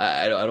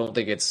 I don't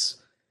think it's.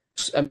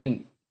 I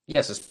mean,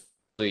 yes, it's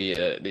really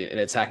an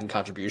attacking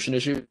contribution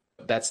issue.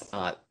 But that's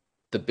not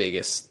the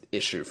biggest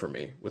issue for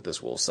me with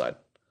this Wolves side.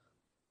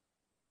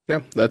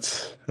 Yeah,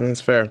 that's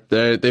fair.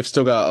 They've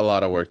still got a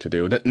lot of work to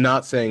do.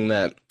 Not saying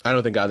that I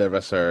don't think either of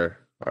us are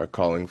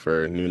calling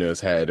for Nuno's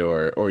head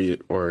or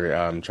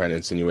trying to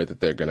insinuate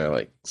that they're gonna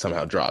like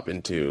somehow drop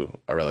into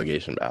a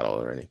relegation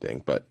battle or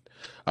anything. But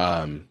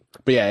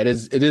yeah, it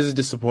is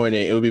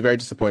disappointing. It would be very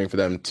disappointing for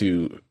them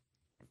to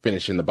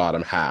finish in the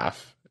bottom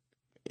half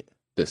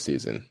this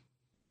season.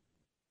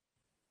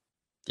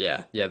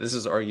 Yeah. This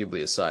is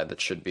arguably a side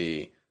that should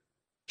be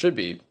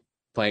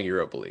playing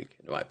Europa League,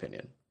 in my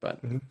opinion.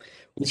 But Mhm.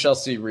 we shall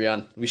see,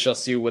 Rian. We shall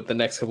see what the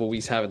next couple of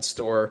weeks have in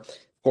store.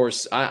 Of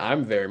course,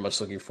 I'm very much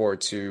looking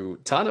forward to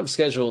Tottenham's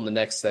schedule in the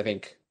next, I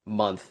think,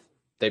 month.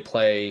 They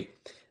play,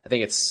 I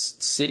think it's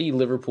City,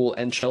 Liverpool,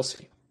 and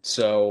Chelsea.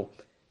 So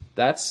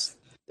that's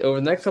over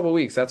the next couple of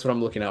weeks. That's what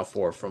I'm looking out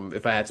for. From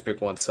if I had to pick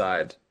one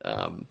side,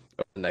 over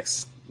the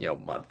next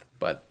month.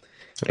 But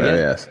Oh again,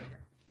 yes.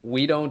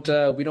 we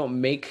don't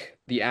make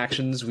the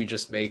actions. We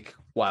just make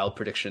wild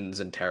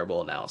predictions and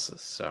terrible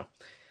analysis. So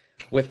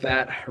with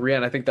that,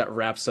 Rian, I think that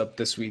wraps up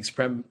this week's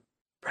Premier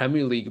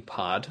League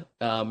pod.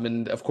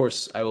 And of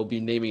course, I will be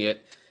naming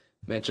it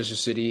Manchester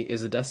City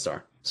is a Death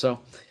Star. So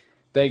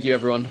thank you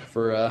everyone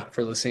for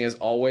listening. As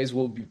always,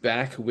 we'll be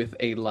back with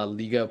a La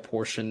Liga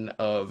portion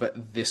of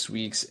this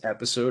week's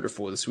episode or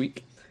for this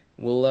week.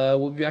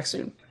 We'll be back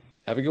soon.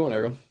 Have a good one,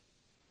 everyone.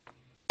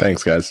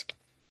 Thanks, guys.